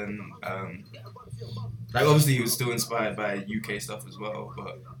Really? than like obviously he was still inspired by UK stuff as well,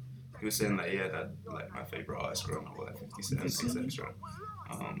 but he was saying like that like my favorite artist growing up were like 50 Cent, 50 Cent. etc.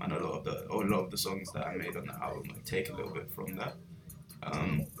 And a lot of the songs that I made on the album like take a little bit from that.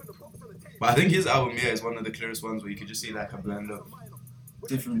 But I think his album is one of the clearest ones where you could just see like a blend of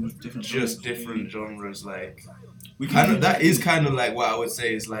different just genres. different genres. Like We kind of that is kind of like what I would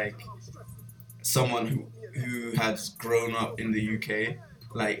say is like someone who has grown up in the UK,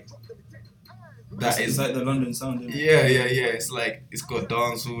 like that it's is like the London sound. Isn't it? yeah. It's like it's got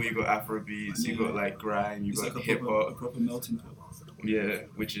dancehall, you got Afrobeats, you got like grime, you It's got like hip a hop. proper melting pot. Yeah,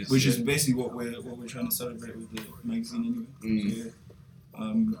 which is Which is basically what we're trying to celebrate with the magazine anyway.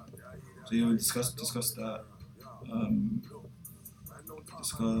 So yeah, we discuss that.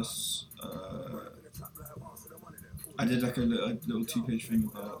 I did like a little 2-page thing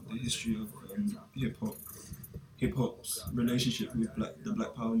about the history of hip hop's relationship with the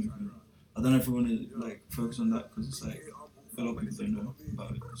Black Power movement. I don't know if we want to like focus on that because it's like a lot of people don't know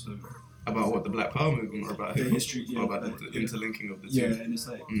about it. So about what the Black Power movement or about the hip-hop? history, Or about the interlinking of the two. yeah, and it's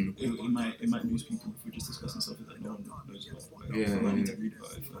like it might lose people if we're just discussing stuff that no one knows about. Like, Yeah, I need to read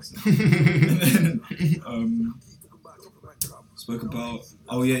about it first. And then spoke about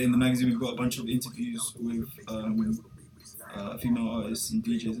in the magazine we've got a bunch of interviews with female artists and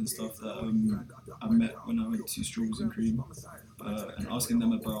DJs and stuff that I met when I went to Strawberries and Cream, and asking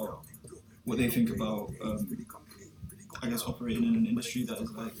them about what they think about I guess operating in an industry that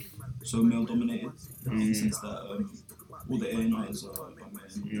is like so male dominated in the sense that all the A&Rs are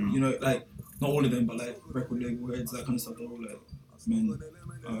men. You know, like not all of them, but like record label heads, that kind of stuff, they're all like men.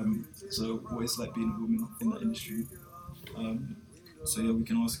 So what it's like being a woman in that industry. So yeah, we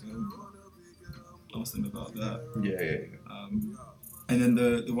can ask them about that. Yeah. And then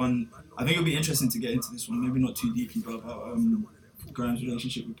the one I think it'll be interesting to get into this one, maybe not too deeply, but about Grimes'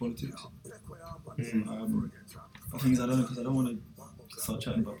 relationship with politics. The thing is, I don't know, because I don't want to start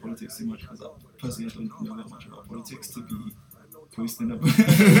chatting about politics too much, because I personally don't know that much about politics to be posting a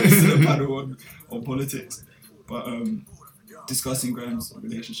panel on politics. But discussing Grimes'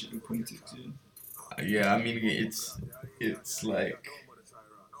 relationship with politics, Yeah, I mean it's like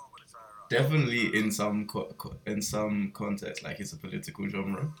definitely in some context like it's a political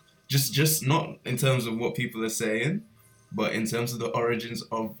genre. Just not in terms of what people are saying, but in terms of the origins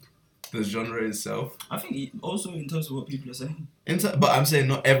of the genre itself. I think also in terms of what people are saying. But I'm saying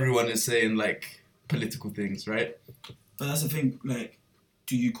not everyone is saying like political things, right? But that's the thing. Like,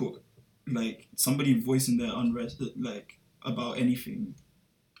 do you call like somebody voicing their unrest like about anything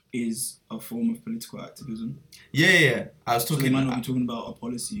is a form of political activism? Yeah. I was So they talking. might not be talking about a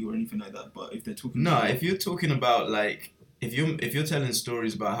policy or anything like that. But if they're talking, No, if you're talking about like if you're telling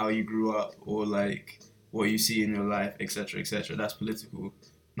stories about how you grew up or like what you see in your life, etc., that's political.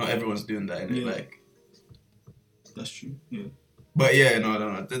 Not everyone's doing that, innit? Yeah. Like, that's true. Yeah. but yeah,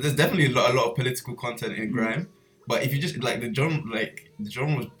 no. There's definitely a lot of political content in grime. But if you just like the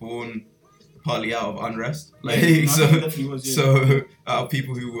genre was born partly out of unrest, like Yeah, no, I think it definitely was, yeah. so out of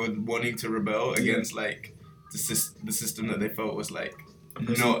people who were wanting to rebel against like the system that they felt was like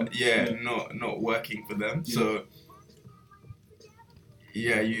not working for them. Yeah. So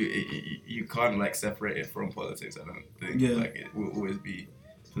yeah, you can't like separate it from politics. I don't think like it will always be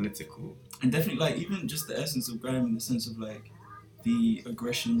political. And definitely, like, even just the essence of grime in the sense of like the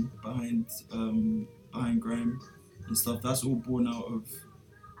aggression behind grime and stuff. That's all born out of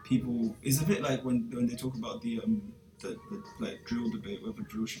people. It's a bit like when they talk about the like drill debate, whether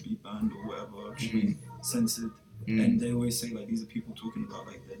drill should be banned or whatever, should be censored. And they always say like these are people talking about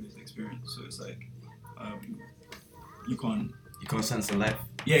like their lived experience. So it's like you can't censor life.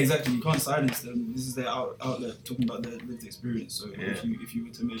 Yeah, exactly. You can't silence them. This is their outlet talking about their lived experience. So if you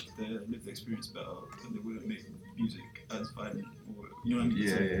were to make their lived experience better, then they wouldn't make music as violent, or you know what I mean?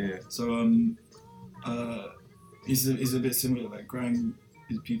 Yeah. So it's a bit similar. Like grime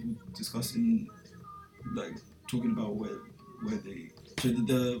is people discussing, like talking about where they. So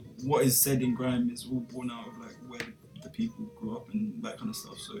the what is said in grime is all born out of like where the people grew up and that kind of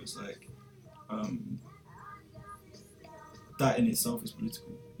stuff. So it's like. That in itself is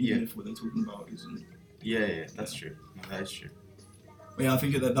political, even if what they're talking about isn't. Yeah, that's true. No, that is true. But yeah, I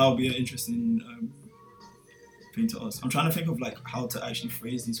think that would be an interesting thing to ask. I'm trying to think of like how to actually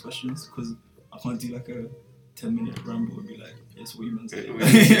phrase these questions because I can't do like a 10-minute ramble and be like, "Yes, what you meant."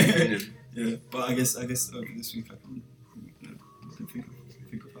 Yeah, but I guess over this week I can,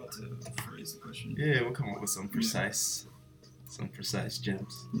 think of how to phrase the question. Yeah, we'll come up with some precise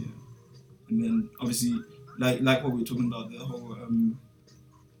gems. Yeah, and then obviously, like what we were talking about, the whole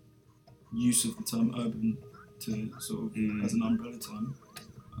use of the term urban to sort of as an umbrella term.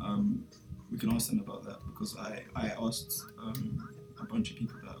 We can ask them about that because I asked a bunch of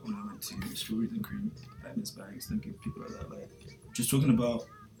people that when I went to Strawberries and Cream, like Miss Banks and people like that, like just talking about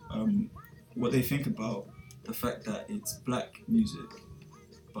what they think about the fact that it's black music,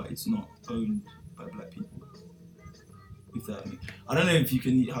 but it's not owned by black people. If that, I don't know if you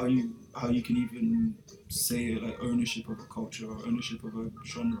can how you can even say like ownership of a culture or ownership of a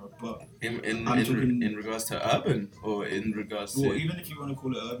genre, but in regards to urban or in regards to even if you want to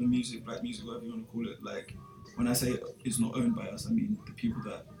call it urban music, black music, whatever you want to call it, like when I say it's not owned by us, I mean the people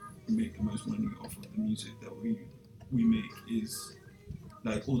that make the most money off of the music that we make is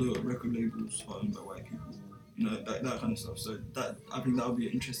like all the record labels are owned by white people, you know, that kind of stuff. So that I think that would be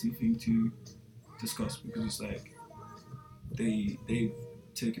an interesting thing to discuss because it's like they've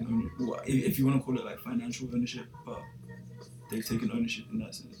taken ownership. Well, if you want to call it like financial ownership, but they've taken ownership in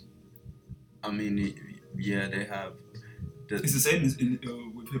that sense. I mean, yeah, they have. It's the same as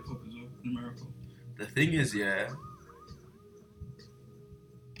with hip hop as well in America. The thing is, yeah,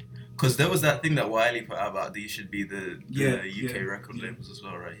 because there was that thing that Wiley put out about these should be the UK record labels as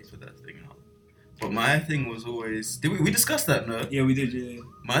well, right? He put that thing out. But my thing was always, did we discussed that? No. Yeah, we did. Yeah.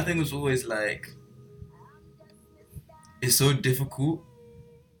 My thing was always like, it's so difficult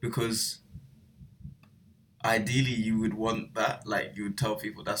because ideally you would want that, like you would tell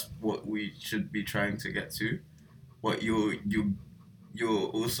people that's what we should be trying to get to, but you're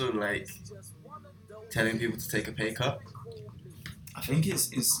also like telling people to take a pay cut. I think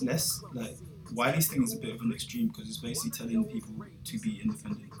it's less like Wiley's thing is a bit of an extreme because it's basically telling people to be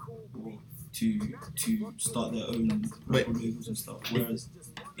independent or to start their own record labels and stuff. Whereas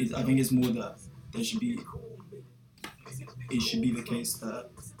I think it's more that it should be the case that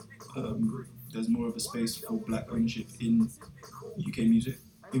there's more of a space for black ownership in UK music.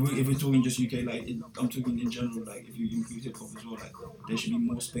 If we're talking just UK, like I'm talking in general, like if you include hip hop as well, like there should be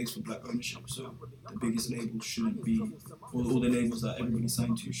more space for black ownership. So the biggest labels shouldn't be, all the labels that everybody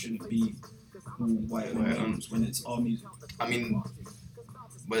signed to shouldn't be all white labels when it's our music. I mean,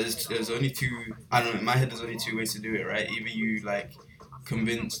 but there's only two. I don't know. In my head, there's only two ways to do it, right? Either you like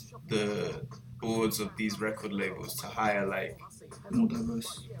convince the boards of these record labels to hire like more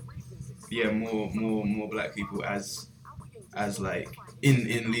diverse. Yeah, more black people as like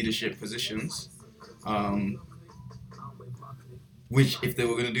in leadership positions, which if they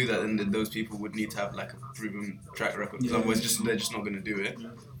were going to do that, then those people would need to have like a proven track record, because otherwise they're just not going to do it.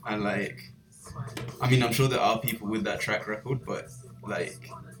 And like, I mean, I'm sure there are people with that track record, but like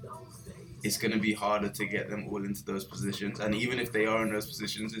it's going to be harder to get them all into those positions, and even if they are in those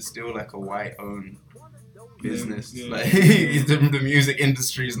positions, it's still like a white owned business. Like the music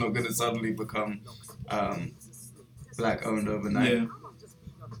industry is not going to suddenly become black owned overnight.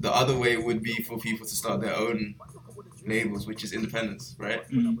 The other way would be for people to start their own labels, which is independence, right?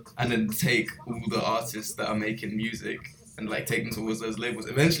 And then take all the artists that are making music and like take them towards those labels.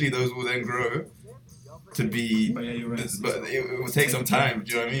 Eventually those will then grow to be, but it will take some time,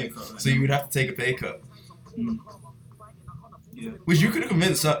 do you know what I mean? So you would have to take a pay cut. Which you could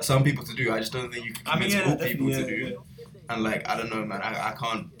convince some people to do. I just don't think you can convince all people to do. And like, I don't know, man, I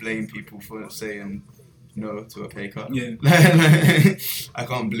can't blame people for saying no to a pay cut. I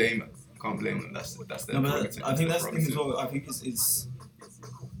can't blame them. That's their prerogative. I think that's the thing as well. I think it's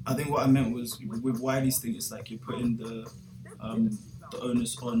I think what I meant was with Wiley's thing, it's like you're putting the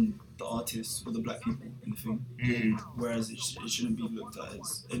onus on the artists or the black people in the thing, whereas it shouldn't be looked at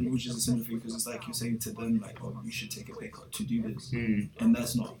as, and which is a similar thing because it's like you're saying to them like, oh, you should take a pay cut to do this, and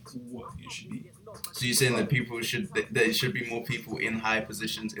that's not what it should be. So you're saying that there should be more people in high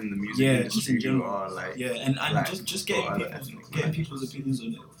positions in the music industry who are like and just getting people's opinions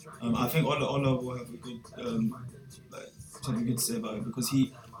on it. I think Ola will have a good like something good to say about it because I'm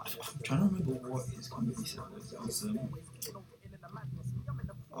trying to remember what his company said was. It was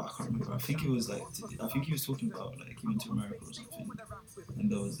I can't remember. I think he was talking about like he went to America or something,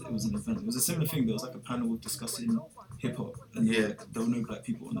 and it was an event. It was a similar thing. There was like a panel discussing hip hop, and there were no black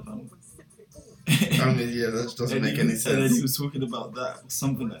people on the panel. I mean, that just doesn't make any sense. And then he was talking about that,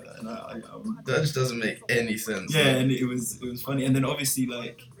 something like that, and that just doesn't make any sense. Yeah, and it was funny, and then obviously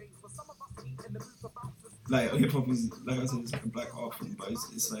like hip hop is, like I said, it's like a black art form, but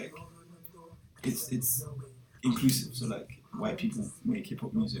it's like it's inclusive. So like white people make hip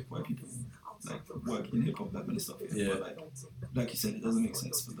hop music, white people like working in hip hop, that kind of stuff. Yeah. But like you said, it doesn't make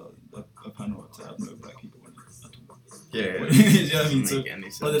sense for a panel to have no black people on it at all. Yeah. You know what I mean? Doesn't So, make any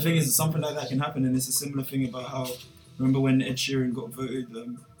sense. but the thing is, something like that can happen, and it's a similar thing about how, remember when Ed Sheeran got voted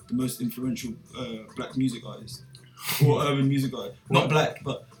the most influential black music artist or urban music artist? Not black,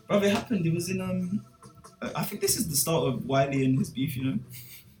 but brother, it happened. It was in I think this is the start of Wiley and his beef, you know.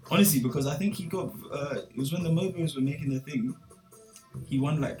 Honestly, because I think he got it was when the Mobos were making their thing. He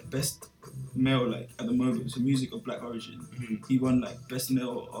won like best male like at the Mobos, so music of black origin. Mhm. He won like best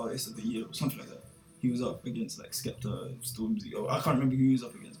male artist of the year or something like that. He was up against like Skepta, Stormzy, or I can't remember who he was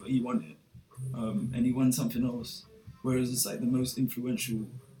up against, but he won it. And he won something else. Whereas it's like the most influential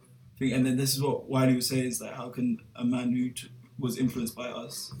thing. And then this is what Wiley was saying, is like, how can a man who was influenced by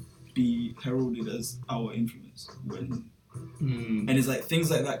us be heralded as our influence when? And it's like things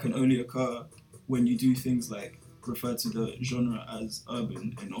like that can only occur when you do things like refer to the genre as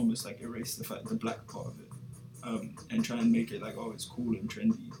urban and almost like erase the black part of it, and try and make it like, oh, it's cool and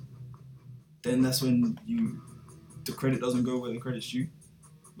trendy. Then that's when the credit doesn't go where the credit's due,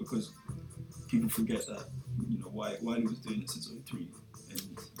 because people forget that, you know, Wiley was doing it since 2003.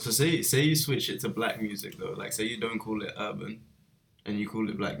 So say you switch it to black music though, like say you don't call it urban, and you call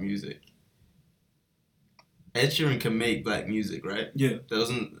it black music. Ed Sheeran can make black music, right? Yeah. That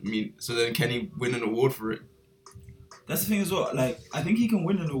doesn't mean, so then can he win an award for it? That's the thing as well. Like, I think he can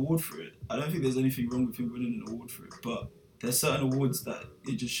win an award for it. I don't think there's anything wrong with him winning an award for it. But there's certain awards that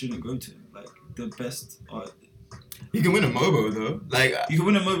it just shouldn't go to him. Like the best art. He can win a Mobo though. Like You can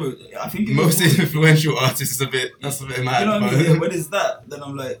win a Mobo. I think most influential artists is that's a bit mad. You know what I but- mean? Yeah, when it's that, then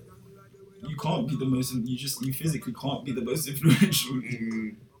I'm like, you can't be the most. You physically can't be the most influential.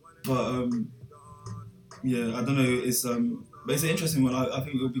 Mm, But yeah, I don't know. It's but it's an interesting one. I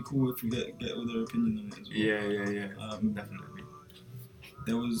think it would be cool if we get all their opinion on it as well. yeah. Definitely.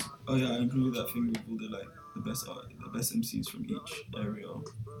 There was I included that thing with all the like the best MCs from each area.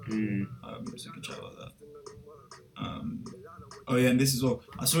 Mm. So you can chat about that. Oh yeah, and this as well.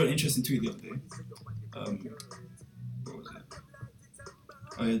 I saw an interesting tweet the other day. What was it?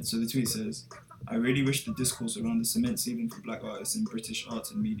 Oh yeah, so the tweet says, "I really wish the discourse around the cement ceiling for black artists in British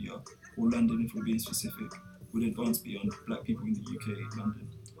arts and media, or London if we're being specific, would advance beyond black people in the UK, London.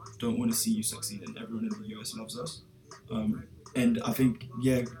 Don't want to see you succeed, and everyone in the US loves us." And I think,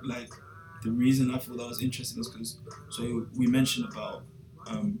 yeah, like the reason I thought that was interesting is because, so we mentioned about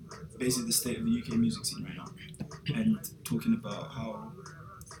basically the state of the UK music scene right now, and talking about how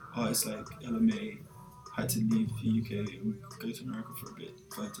artists like LMA had to leave the UK and go to America for a bit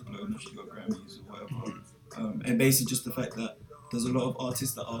for her to blow, and she got Grammys or whatever. And basically just the fact that there's a lot of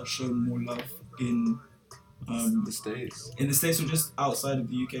artists that are shown more love in The States. or just outside of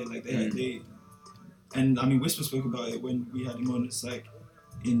the UK. Like they and I mean Whisper spoke about it when we had him on. It's like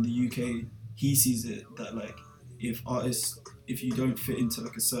in the UK he sees it that like if you don't fit into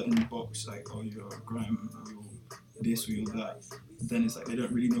like a certain box, like oh you're a grime or you're this or you're that, then it's like they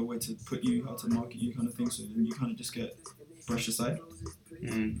don't really know where to put you, how to market you, kind of thing. So then you kind of just get brushed aside,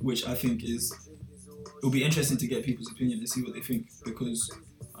 which I think it'll be interesting to get people's opinion and see what they think, because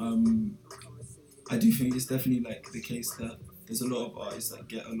I do think it's definitely like the case that there's a lot of artists that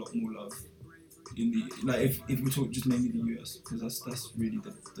get a lot more love in the, like if we talk just mainly the US, because that's really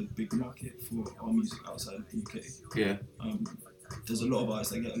the big market for our music outside of the UK. Yeah. There's a lot of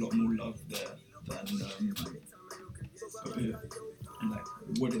artists that get a lot more love there than over here. And like,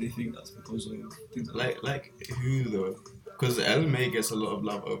 what do they think that's because of things Like who though? Because LMA gets a lot of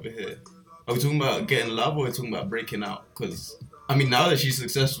love over here. Are we talking about getting love, or are we talking about breaking out? Because I mean, now that she's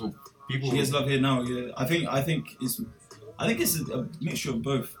successful, people. She gets love here now. Yeah, I think it's a mixture of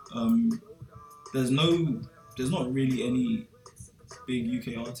both. There's not really any big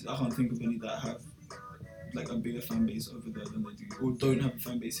UK artists. I can't think of any that have like a bigger fan base over there than they do, or don't have a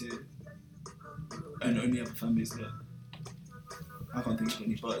fan base here and only have a fan base there. I can't think of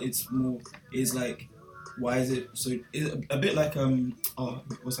any, but it's like, why is it so? It's a bit like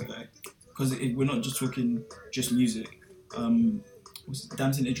what's that guy? Because we're not just talking just music. What's it?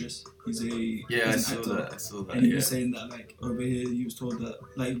 Damson Idris. He's an actor. I saw that. And he was saying that like over here he was told that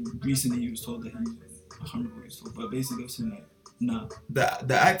like recently he was told that I can't remember what he was told, but basically they were saying like nah.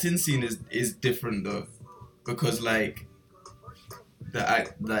 The acting scene is different though, because like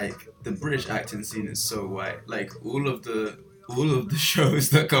the British acting scene is so white. Like all of the shows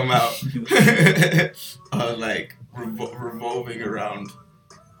that come out are like revolving around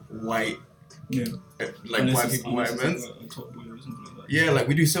white. Yeah. Like white people, white men. Like a Top Boy or something like that. Yeah, like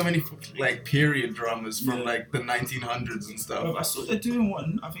we do so many like period dramas from like the 1900s and stuff. I saw they're doing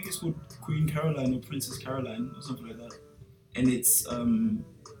one. I think it's called Queen Caroline or Princess Caroline or something like that, and it's Helen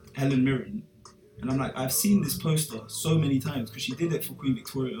Mirren And I'm like, I've seen this poster so many times because she did it for Queen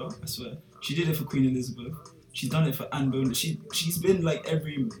Victoria, I swear. She did it for Queen Elizabeth. She's done it for Anne Boleyn. She's been like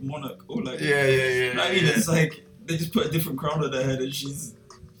every monarch or like. Yeah. You know what I mean? It's like they just put a different crown on her head and she's.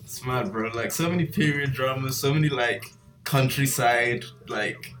 It's mad, bro. Like so many period dramas, so many like countryside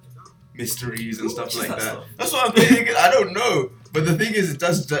like mysteries and stuff like that. That's what I'm thinking. I don't know, but the thing is, it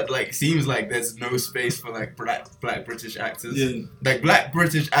does like seems like there's no space for like black British actors. Yeah. Like black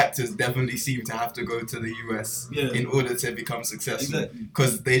British actors definitely seem to have to go to the US in order to become successful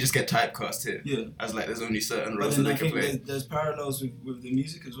because they just get typecast here. Yeah. As like there's only certain But roles then that I they can think play. there's parallels with the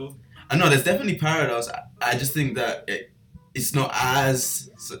music as well. I know there's definitely parallels. I just think that it's not as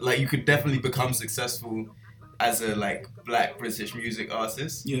like you could definitely become successful as a like black British music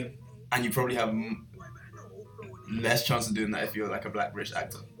artist. Yeah. And you probably have less chance of doing that if you're like a black British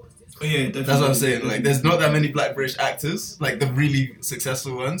actor. Oh yeah, definitely. That's what I'm saying. Like, there's not that many black British actors, like the really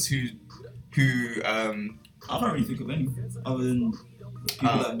successful ones who. I can't really think of any other than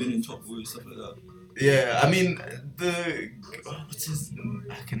people that have been in Top Boy and stuff like that. Yeah, I mean what's his?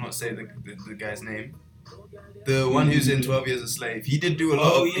 I cannot say the guy's name. The one who's in 12 Years a Slave. He did do a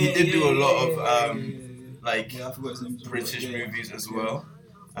lot. He did do a lot of like I forgot his name. British movies as well.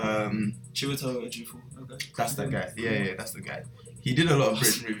 Chiwetel Ejiofor. Okay. That's the guy. Yeah, that's the guy. He did a lot of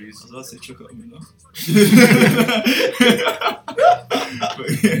British movies. I was about to say Chuka, you know.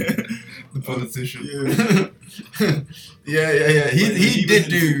 The politician. Yeah. yeah. He did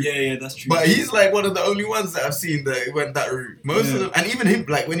do. Yeah, that's true. But he's like one of the only ones that I've seen that went that route. Most of them, and even him,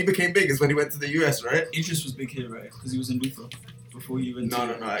 like when he became big, is when he went to the US, right? Idris was big here, right? Because he was in Luther before he went. No.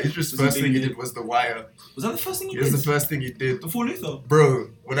 Idris' first thing he did was The Wire. Was that the first thing he It did? was the first thing he did. Before Luther? Bro,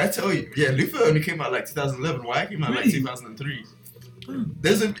 when I tell you, Luther only came out like 2011. Wire came out like 2003.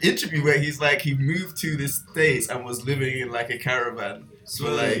 There's an interview where he's like he moved to the States and was living in like a caravan for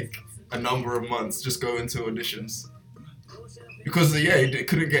like a number of months, just going to auditions. Because he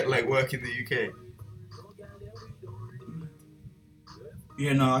couldn't get like work in the UK.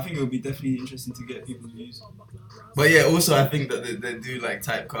 Yeah, no, I think it would be definitely interesting to get people's views. But yeah, also I think that they do like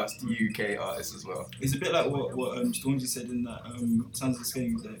typecast UK artists as well. It's a bit like what Stormzy said in that Sounds of the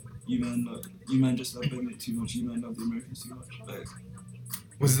Skating, was like, you man just love Bennett too much, you man love the Americans too much. Like,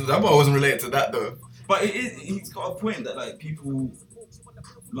 That part wasn't related to that though. but he's got a point that like people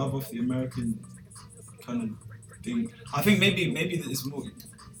love off the American kind of thing. I think maybe it's more.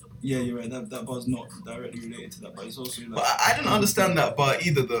 Yeah, you're right. That bar's not directly related to that, but it's also like. But I didn't understand that bar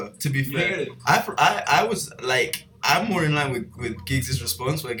either though. To be fair, I was like. I'm more in line with Giggs'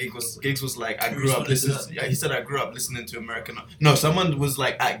 response, where Giggs was like, I grew up listening. Yeah, he said I grew up listening to American. No, someone was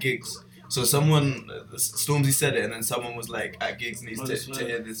like at Giggs. So Stormzy said it, and then someone was like at Giggs needs to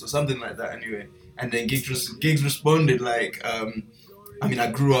hear this or something like that. Anyway, and then Giggs responded like, I mean, I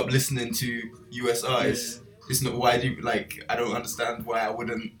grew up listening to US artists. Yeah. It's not why do you like? I don't understand why I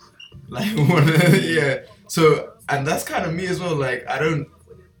wouldn't like wanna. Yeah. So and that's kind of me as well. Like I don't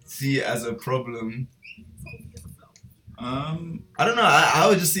see it as a problem. I don't know. I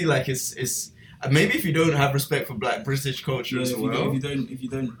would just see like it's maybe if you don't have respect for Black British culture as well. If you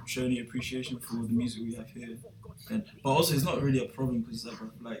don't show any appreciation for the music we have here, then but also it's not really a problem because it's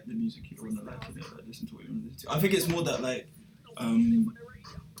like the music you want to like listen to what you want to listen to. I think it's more that like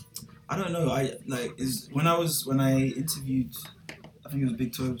I don't know. I like is when I interviewed, I think it was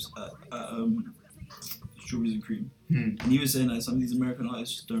Big Tobes at Strawberries and Cream, and he was saying like some of these American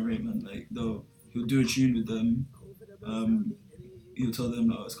artists just don't rate, man. Like he'll do a tune with them. He'll tell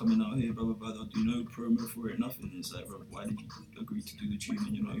them it's coming out here, blah blah blah. They'll do no promo for it, nothing. It's like, bro, why did you agree to do the tune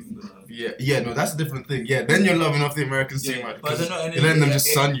and you're not even gonna? Yeah, no, that's a different thing. Yeah, then you're loving off the Americans too much. But then them just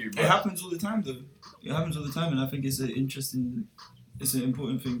sun you. Bro. It happens all the time, though. It happens all the time, and I think it's an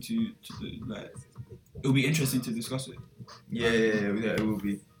important thing to do. Like, it'll be interesting to discuss it. Yeah, it will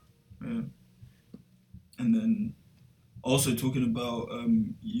be. Yeah. And then also talking about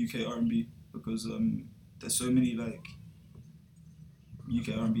UK R&B because there's so many like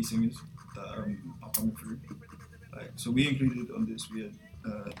UK R&B singers that are coming through. Like, so we included on this. We had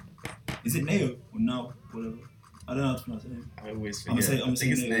is it Neo or Now, whatever. I don't know how to pronounce it. I always forget. I'm gonna say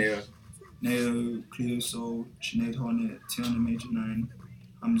it's Neo. Neo, Cleo Soul, Sinead Hornet, Tiana Major 9,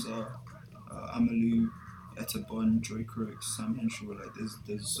 Hamza, Amalu, Etta Bon, Joy Crooks, Sam Henshaw. Like,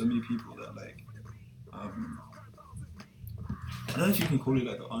 there's so many people that like. I don't know if you can call it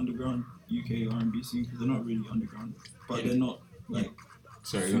like an underground UK R&B scene because they're not really underground, but they're not like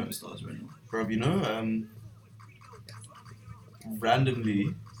superstars right now. Bro, you know,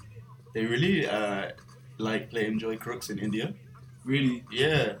 randomly, they really like playing Joy Crooks in India. Really?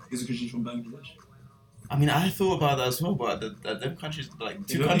 Yeah. Is it because she's from Bangladesh? I mean, I thought about that as well, but them countries, like,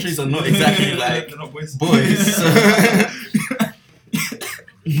 They two don't countries mix. are not exactly like They're not boys. boys. So.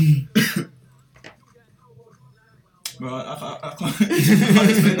 Bro, I can't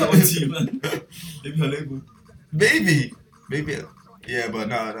explain that one to you, man. Maybe her label. Maybe. Yeah, but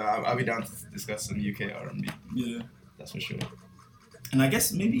no, I'll be down to discuss some UK R&B. Yeah. That's for sure. And I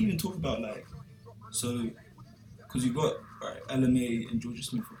guess maybe even talk about like, so, because you got LMA and Georgia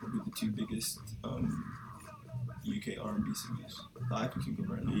Smith are probably the two biggest UK R&B singers that I can think of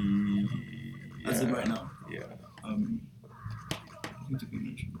right now. As of right now. Yeah. Who did we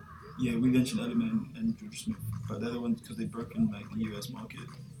mention? Yeah, we mentioned LMA and Georgia Smith, but they're the ones because they broke in like the US market.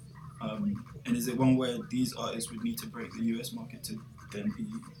 And is it one where these artists would need to break the US market to then be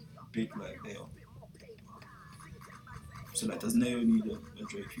big like they are? So like, does Neo need a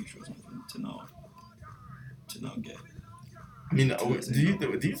Drake feature or something to now get? I mean, do you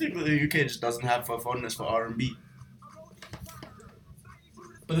think that the UK just doesn't have a fondness for R&B?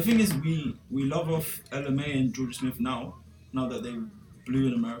 But the thing is, we love off LMA and Georgia Smith now that they blew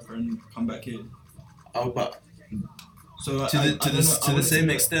in America and come back here. Oh, but So to the same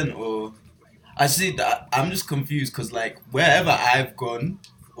extent, or I see that I'm just confused because like wherever I've gone,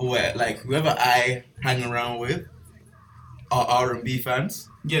 or like whoever I hang around with are R&B fans.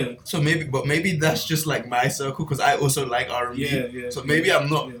 Yeah. So maybe that's just like my circle because I also like R&B. Yeah. So maybe I'm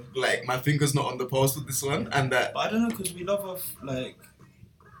not like my finger's not on the pulse with this one, and that. But I don't know because we love off like.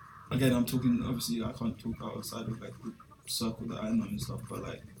 Again, I'm talking. Obviously, I can't talk outside of like the circle that I know and stuff. But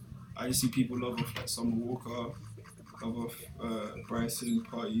like, I just see people love off like Summer Walker, love off Bryson,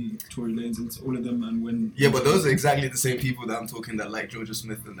 Party, Tory Lanez, and all of them. And when But those are exactly the same people that I'm talking that like Georgia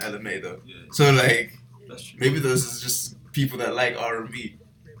Smith and LMA though. Yeah. So like, That's true. maybe those is just people that like R&B,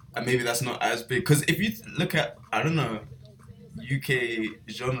 and maybe that's not as big. Because if you look at, I don't know, UK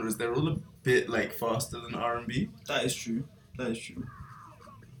genres, they're all a bit like faster than R&B. That is true.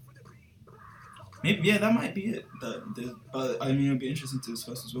 Maybe that might be it. But I mean, it'll be interesting to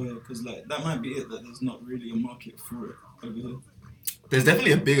discuss as well because like that might be it. That there's not really a market for it over here. There's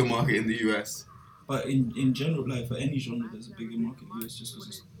definitely a bigger market in the US. But in general, like for any genre, there's a bigger market in the US just because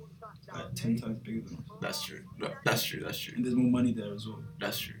it's like 10 times bigger than us. That's true. That's true. And there's more money there as well.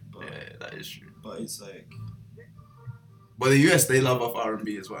 That's true. But, Yeah, that is true. But it's like. But the US, they love off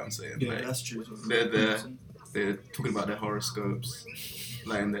R&B is what I'm saying. Yeah, like, that's true as well. they're talking about their horoscopes,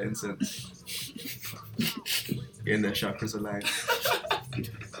 lighting their incense, getting their chakras aligned.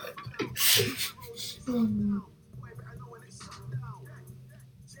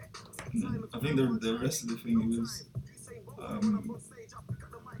 I think the rest of the thing was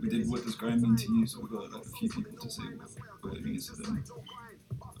we did what does grime mean to you, so we got like a few people to say what it means to them,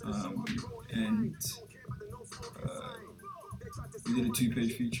 and we did a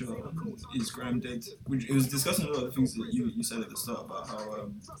 2-page feature on Is Grime Dead, which it was discussing a lot of the things that you said at the start about how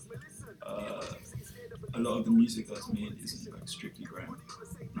a lot of the music that's made isn't like strictly grime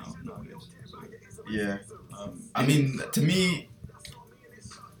nowadays. So, Yeah. I mean, to me,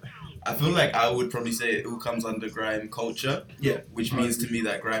 I feel like I would probably say it all comes under grime culture. Yeah. Which means to me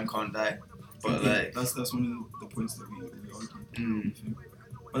that grime can't die. But like, that's one of the points that we argued. Mm.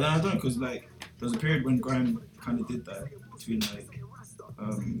 But then I don't know, because like there was a period when grime kind of did die between like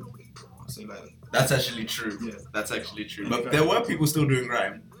I'll say like that's actually true. Yeah. That's actually true. And But grime. there were people still doing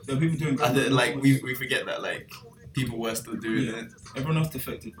grime. there were people doing grime. Like we forget that like people were still doing Yeah. it. Everyone else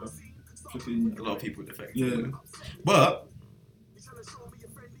defected, bro. Flipping. A lot of people defected. Yeah. But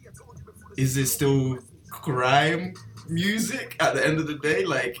is it still grime music at the end of the day?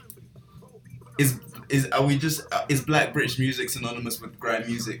 Like, is Black British music synonymous with grime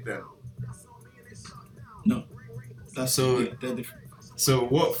music then? No. That's So- yeah, they're different. So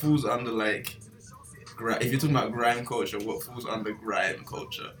what falls under like, if you're talking about grime culture, what falls under grime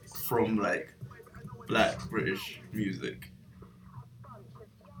culture from like Black British music?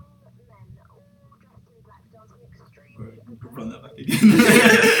 Run that back again.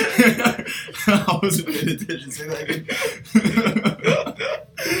 I wasn't paying attention. Say that again.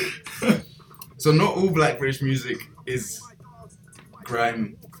 So not all Black British music is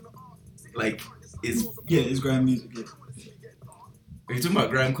grime. Like, is Yeah, it's grime music. Yeah. if you're talking about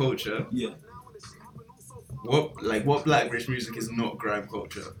grime culture, Yeah. what Black British music is not grime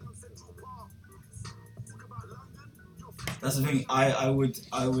culture? That's the thing. I would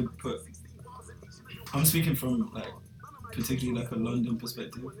put. I'm speaking from like particularly like a London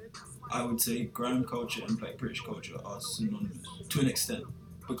perspective. I would say grime culture and Black British culture are synonymous to an extent,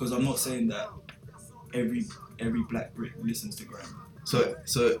 because I'm not saying that every Black Brit listens to grime, So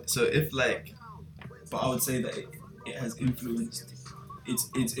if like, but I would say that it has influenced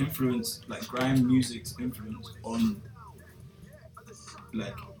its influence, like grime music's influence on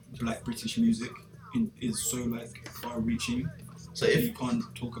like Black British music is so like far-reaching. So You if can't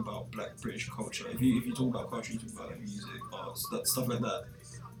talk about Black British culture. If you talk about culture, you talk about like music, art, stuff like that.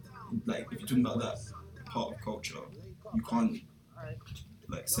 Like if you're talking about that part of culture, you can't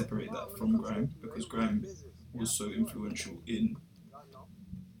like separate that from grime because grime was so influential in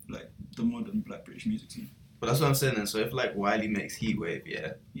like the modern Black British music scene. but that's what I'm saying then. So if like Wiley makes Heatwave,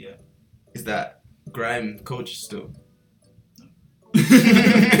 Yeah. is that grime culture still?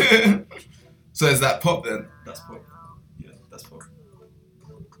 So is that pop then? That's pop. Yeah, that's pop.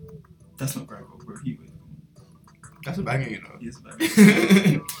 That's not grime pop, bro. Heatwave. That's a banger, you know. Yes,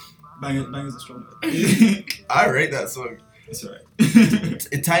 banger. Bangers are strong. I rate that song. It's alright.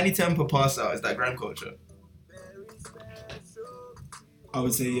 A Tiny Temper Pass Out, is that grime culture? I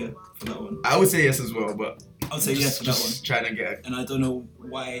would say yeah for that one. I would say yes as well, but I would say yeah for that one. just trying to get. And I don't know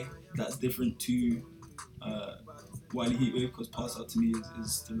why that's different to Wiley Heatwave because Pass Out to me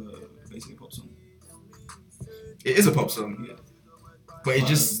is still basically a pop song. It is a pop song, Yeah. but it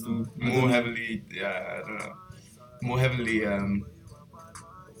just I don't more know. heavily, I don't know, more heavily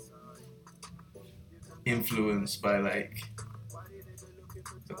influenced by like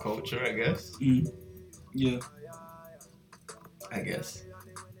the culture, I guess. Yeah. I guess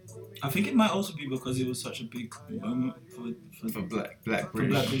I think it might also be because it was such a big moment for Black for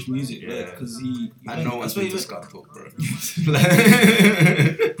British. Black British music. Yeah. Because he And no one's that's why been he to went- Scunthorpe,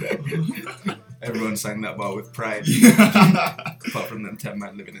 bro. Everyone sang that bar with pride, apart from them 10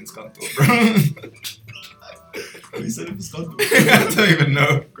 man living in Scunthorpe, bro. He said it was Scunthorpe. I don't even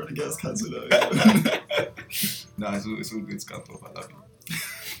know. Gonna get us cancelled out. Nah, it's all good Scunthorpe. I love you.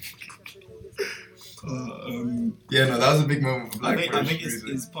 Yeah, no, that was a big moment for Black I British think music.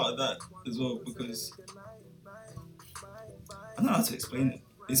 it's part of that as well because I don't know how to explain it.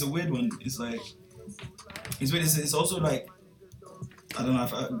 It's a weird one. It's like it's weird. It's also like I don't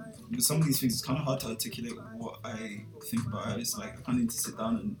know. With some of these things, it's kind of hard to articulate what I think about it. It's like I kind of need to sit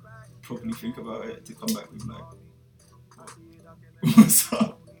down and properly think about it to come back with like what's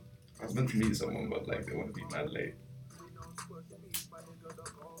up. I was meant to meet someone, but like they want to be mad late.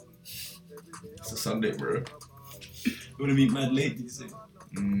 It's a Sunday, bro. You want to meet mad late? Did you say?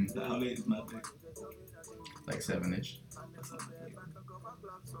 Mm, How late is mad late? like 7ish. That's not late.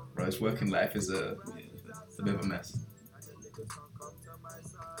 Bro, his working life is a bit of a mess.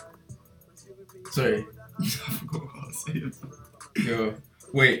 Sorry. I forgot what I was saying. Yo,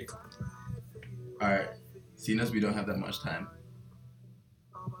 wait. Alright. Seeing as we don't have that much time.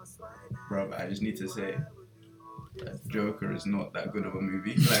 Bro, I just need to say that Joker is not that good of a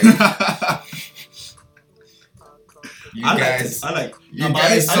movie. Like, you guys, I like. you No, but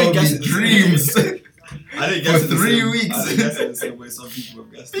guys I didn't sold guess me it the same dreams. way. I didn't guess For it the 3 same- weeks. I didn't guess it the same way some people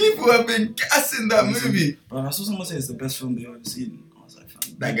have guessed. People have been gassing that movie. Bro, I saw someone say it's the best film they've ever seen. I was like,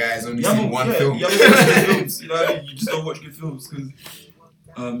 fam. That guy has only You seen haven't- one yeah, film. You haven't watched good films. You know what I mean? You just don't watch good films because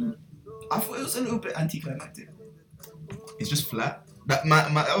I thought it was a little bit anticlimactic. It's just flat. That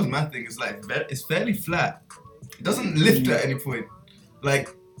was my thing. It's like it's fairly flat. It doesn't lift at any point. Like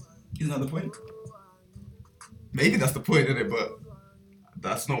Isn't that the point? maybe that's the point, isn't it? But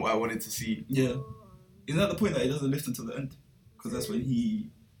that's not what I wanted to see. Yeah. Isn't that the point that it doesn't lift until the end? Because that's when he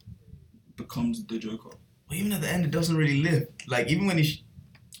becomes the Joker. But even at the end, it doesn't really lift. Like even when he,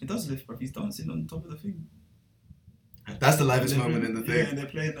 It does lift, but he's dancing on top of the thing. that's the livest They're moment in the playing- thing. Yeah,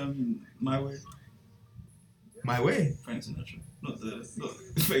 they're playing My Way. My way. Frank Sinatra. Not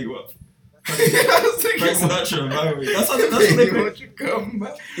Fair You Up. I was thinking, Frank Sinatra, My Way. That's what they play. Won't you come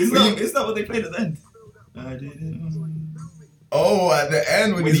back? Isn't that what they played at the end? I didn't. Oh, at the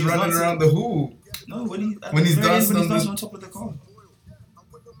end when When he's he's running dancing. around the hoop. No, when he's When he's dancing on the- on top of the car.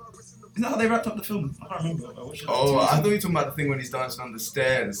 Isn't that how they wrapped up the film? I can't remember. I watched it. Oh, I thought you were talking about the thing when he's dancing on the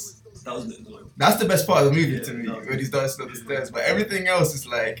stairs. that was it as well. That's the best part of the movie Yeah, to me, that was when it. he's dancing on the stairs. But everything else is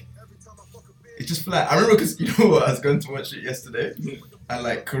like, it's just flat. I remember because you know what, I was going to watch it yesterday, Yeah. and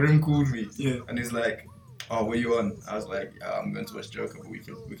like Karim called me, Yeah. and he's like, "Oh, where you on?" I was like, yeah, "I'm going to watch Joker, but we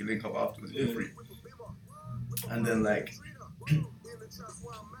can link up afterwards if Yeah. you're free." And then like,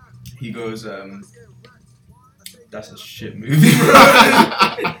 he goes, "That's a shit movie, bro."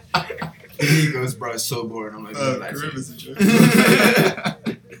 And he goes, "Bro, it's so boring." I'm like, "No, like, Karim is a joke.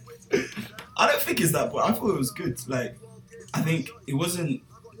 I don't think it's that, but I thought it was good. Like, I think it wasn't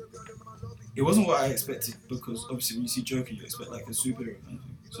what I expected because obviously when you see Joker, you expect like a superhero kind of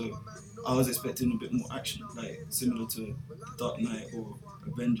thing. So I was expecting a bit more action, like similar to Dark Knight or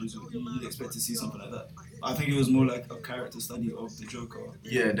Avengers. Or you'd expect to see something like that. I think it was more like a character study of the Joker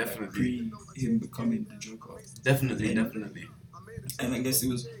yeah, definitely, pre him becoming the Joker. definitely. And I guess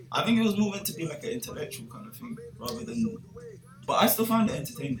I think it was more meant to be like an intellectual kind of thing rather than. But I still found it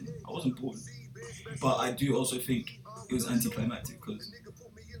entertaining. I wasn't bored. But I do also think it was anticlimactic because,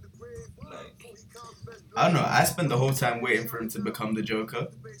 like, I don't know. I spent the whole time waiting for him to become the Joker.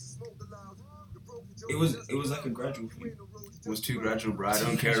 it was like a gradual thing. It was too gradual, bro. I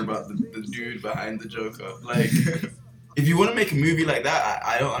don't care about the dude behind the Joker. Like, if you want to make a movie like that,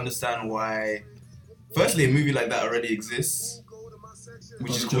 I don't understand why. Firstly, a movie like that already exists,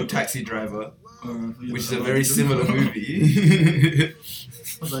 which is called Taxi Driver, which is a very similar movie.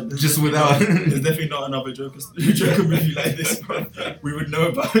 Just without. There's definitely not another Joker movie like this, bro. We would know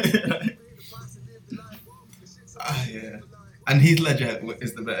about it. Yeah. And Heath Ledger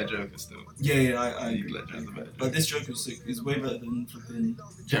is the better Joker still. Yeah, Heath Ledger is the better Joker. But this Joker's sick. He's way better than flipping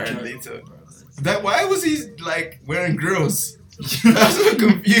Jared Leto. Why was he like wearing grills? That's what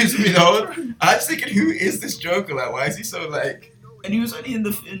confused me though. I was thinking, who is this Joker? Like, why is he so like? And he was only in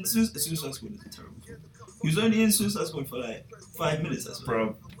Suicide Squad. Is a terrible film. He was only in Suicide Squad for like 5 minutes. That's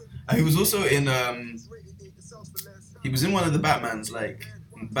bro. And he was also in he was in one of the Batmans, like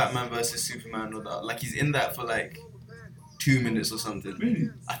Batman versus Superman or that. Like he's in that for like 2 minutes or something. Really?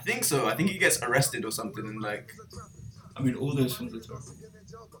 I think so. I think he gets arrested or something and like. I mean, all those films are terrible.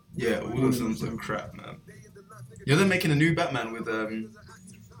 Yeah, all those films are crap, man. Yeah, they're making a new Batman with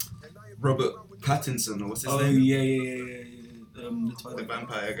Robert Pattinson or what's his name? Yeah. The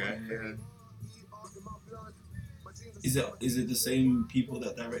vampire guy. Yeah. Is it the same people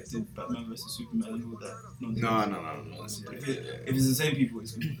that directed Batman vs Superman and all that? No. If it's the same people,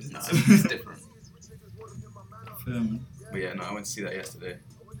 it's gonna be no, it's different. Fair, man. But yeah, no, I went to see that yesterday.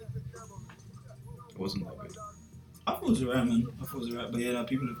 It wasn't that good. I thought it was alright, man. But yeah, no,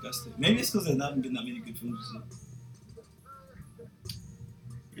 people have gassed it. Maybe it's because there haven't been that many good films.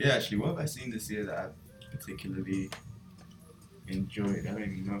 Yeah, actually, what have I seen this year that I've particularly enjoyed? I don't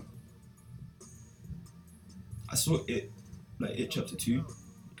even know. I saw It Chapter 2,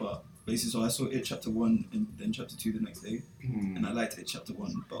 but basically, so I saw It Chapter 1 and then Chapter 2 the next day, and I liked It Chapter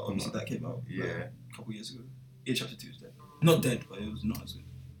 1, but obviously that came out a couple years ago. It Chapter 2 is dead. Not dead, but it was not as good.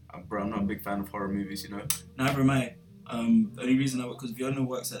 Bro, I'm not a big fan of horror movies, you know? Neither am I. The only reason because Fiona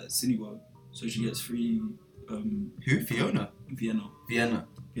works at Cineworld, so she gets free. Who? Fiona? Fiona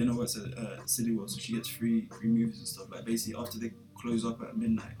works at Cineworld, so she gets free movies and stuff. Like basically, after they close up at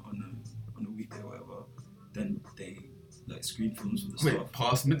midnight on a weekday or whatever, then they like screen films for the staff. Wait,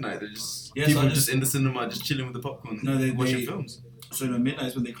 past midnight? They're just Yeah, people so just in the cinema, just chilling with the popcorn. No, they watching films. So no, midnight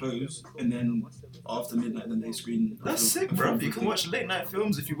is when they close, and then after midnight, then they screen. That's sick, bro. You can watch late night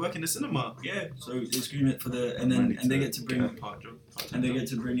films if you work in the cinema. Yeah, so they screen it for and they get to bring a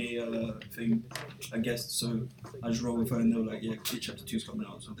thing, a guest. So I just roll with her, and they're like, yeah, It Chapter 2 is coming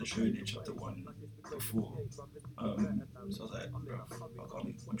out, so they're showing It Chapter 1 before. So I was like, bro,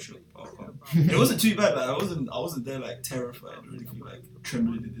 I'm sure I'll come. It wasn't too bad. Like I wasn't there like terrified or anything, like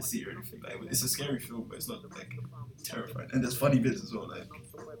trembling in the seat or anything. Like it's a scary film, but it's not like terrifying. And there's funny bits as well, like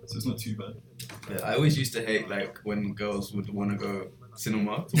so it's not too bad. Yeah, I always used to hate like when girls would want to go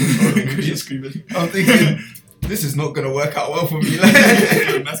cinema to watch horror movies. Screaming. I'm thinking, this is not gonna work out well for me. Like,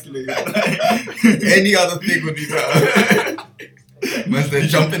 any other thing would be better. Man's there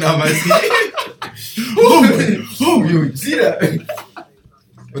jumping out my seat. Oh, you see that?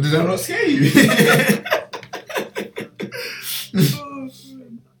 But did I not scare you?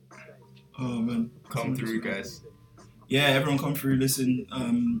 Oh man, come through, guys. Yeah, everyone come through. Listen,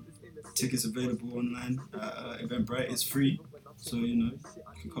 tickets available online at Eventbrite. It's free, so you know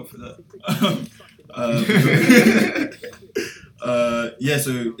you can come for that. Yeah,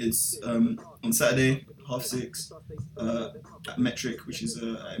 so it's on Saturday 6:30 at Metric, which is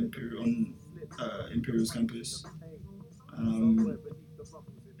at Imperial's campus.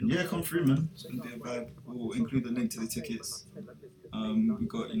 And yeah, come through, man. It's gonna be a vibe. We'll include the link to the tickets. We've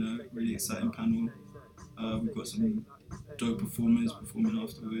got really exciting panel. We've got some dope performers performing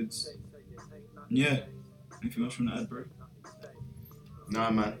afterwards. And yeah, anything else you want to add, bro? Nah,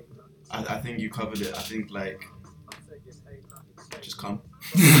 man. I think you covered it. I think like just come.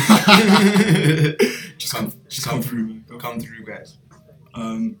 just come through, man. Come through, guys.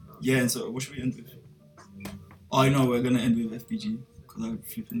 Yeah, and so what should we end with? I know we're gonna end with FBG because I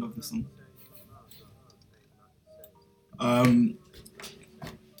flipping love this song.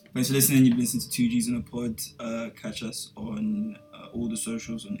 Thanks for listening. You've been listening to 2Gs in a Pod. Catch us on all the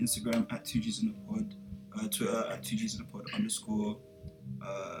socials on Instagram at 2Gs in a Pod, Twitter at 2Gs in a Pod _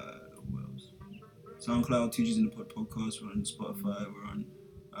 what else? SoundCloud 2Gs in a Pod podcast. We're on Spotify. We're on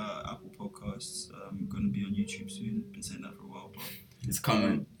Apple Podcasts. Going to be on YouTube soon. Been saying that for a while, but it's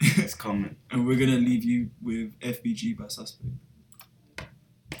coming. It's coming. And we're gonna leave you with FBG by Suspect.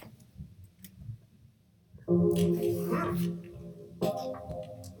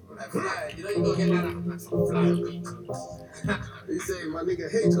 Fly, you know you gonna get that out. That's some fly. They say my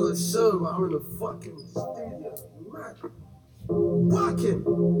nigga hate to the show, but I'm in the fucking studio. Mad. Working.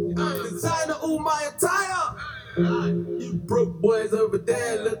 Designer all my attire. You broke boys over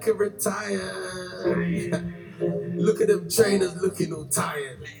there looking retired. Look at them trainers looking all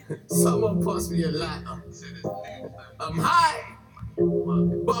tired. Someone pass me a lighter. I'm high,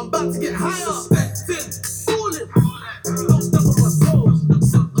 but I'm about to get higher. Stepped in, falling. Don't step on my toes.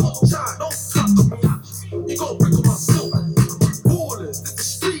 Don't try, don't touch me. You gon' break on my silk. Ballers, it's the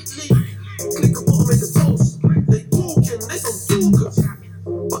street league. Click a ball, make a toast. They talking, they some talkers.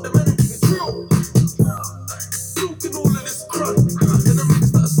 But the men ain't keep it real. Talking all of this crud. Then the niggas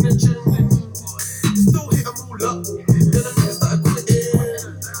start snitching. Still hit them all up. Then the niggas started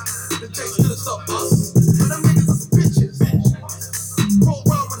quitting. The Jakes couldn't stop us. But them niggas are some bitches. Roll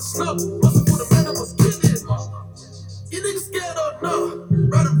round with a snub. Must've thought the man I was kidding. You niggas scared or not?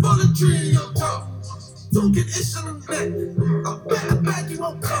 Riding voluntary in your top. Talking ish on the neck. I bet a bag you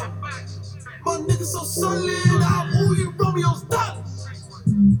won't come. My niggas so solid. Out all you Romeo's done.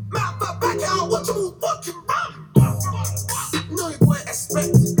 Matter of fact, back out. Watch them all fucking run. You know your boy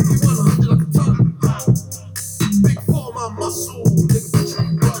expect. He 100 like a ton. Big four my muscle. Niggas bitch me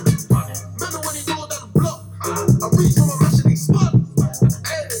run. Remember when he rolled down the block? I reached for my match and he spun.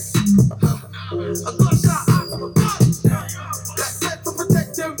 Hey, I got a shot out from a gun. Like set for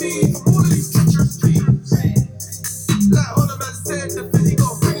protecting me from all of these treacherous streets. Like all the man said, the fizzy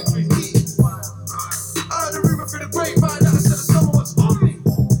gon' bring it to his knees. I heard a rumor through the grapevine that I said that someone was on me.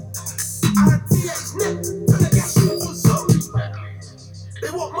 I had TH's neck, and the gas shoes was zombie. They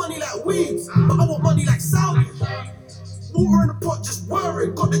want money like weeds, but I want money like Saudi. Water in the pot just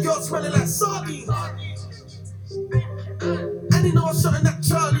whirring, got the yard smelling like sardines. And you know I'm shutting that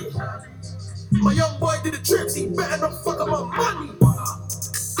Charlie. My young boy did the trips, he better not fuck up my money.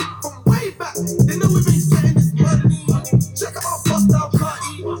 From way back, they know we've been getting this money. Check out my bust down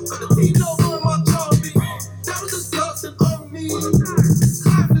party, got the team logo in my Charlie. That was just dancing on me.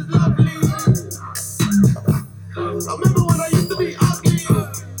 Life is lovely. I remember when I used to be ugly.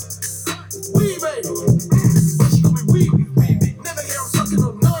 Wee baby, but she call me wee. Never hear him sucking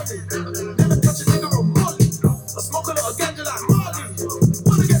on nothing. Never touch a nigga on Molly. I smoke a lot of ganja like Marley.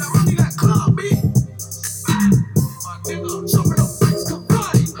 Wanna get that money like Clark B. Chopping up bricks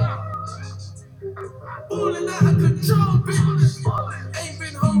karate. Falling out of control, bitch. Ain't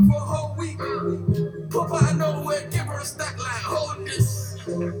been home for a whole week. Pop out of nowhere, give her a stack like hold this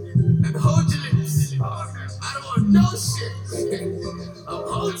and hold your lips. I don't want no shit. I'm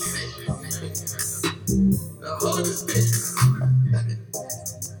homesick. Now hold this bitch.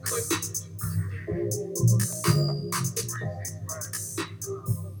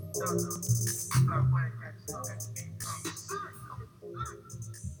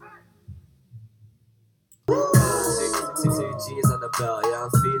 Two G's on the belt, yeah, I'm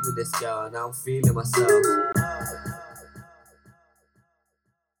feeling this girl, now I'm feeling myself.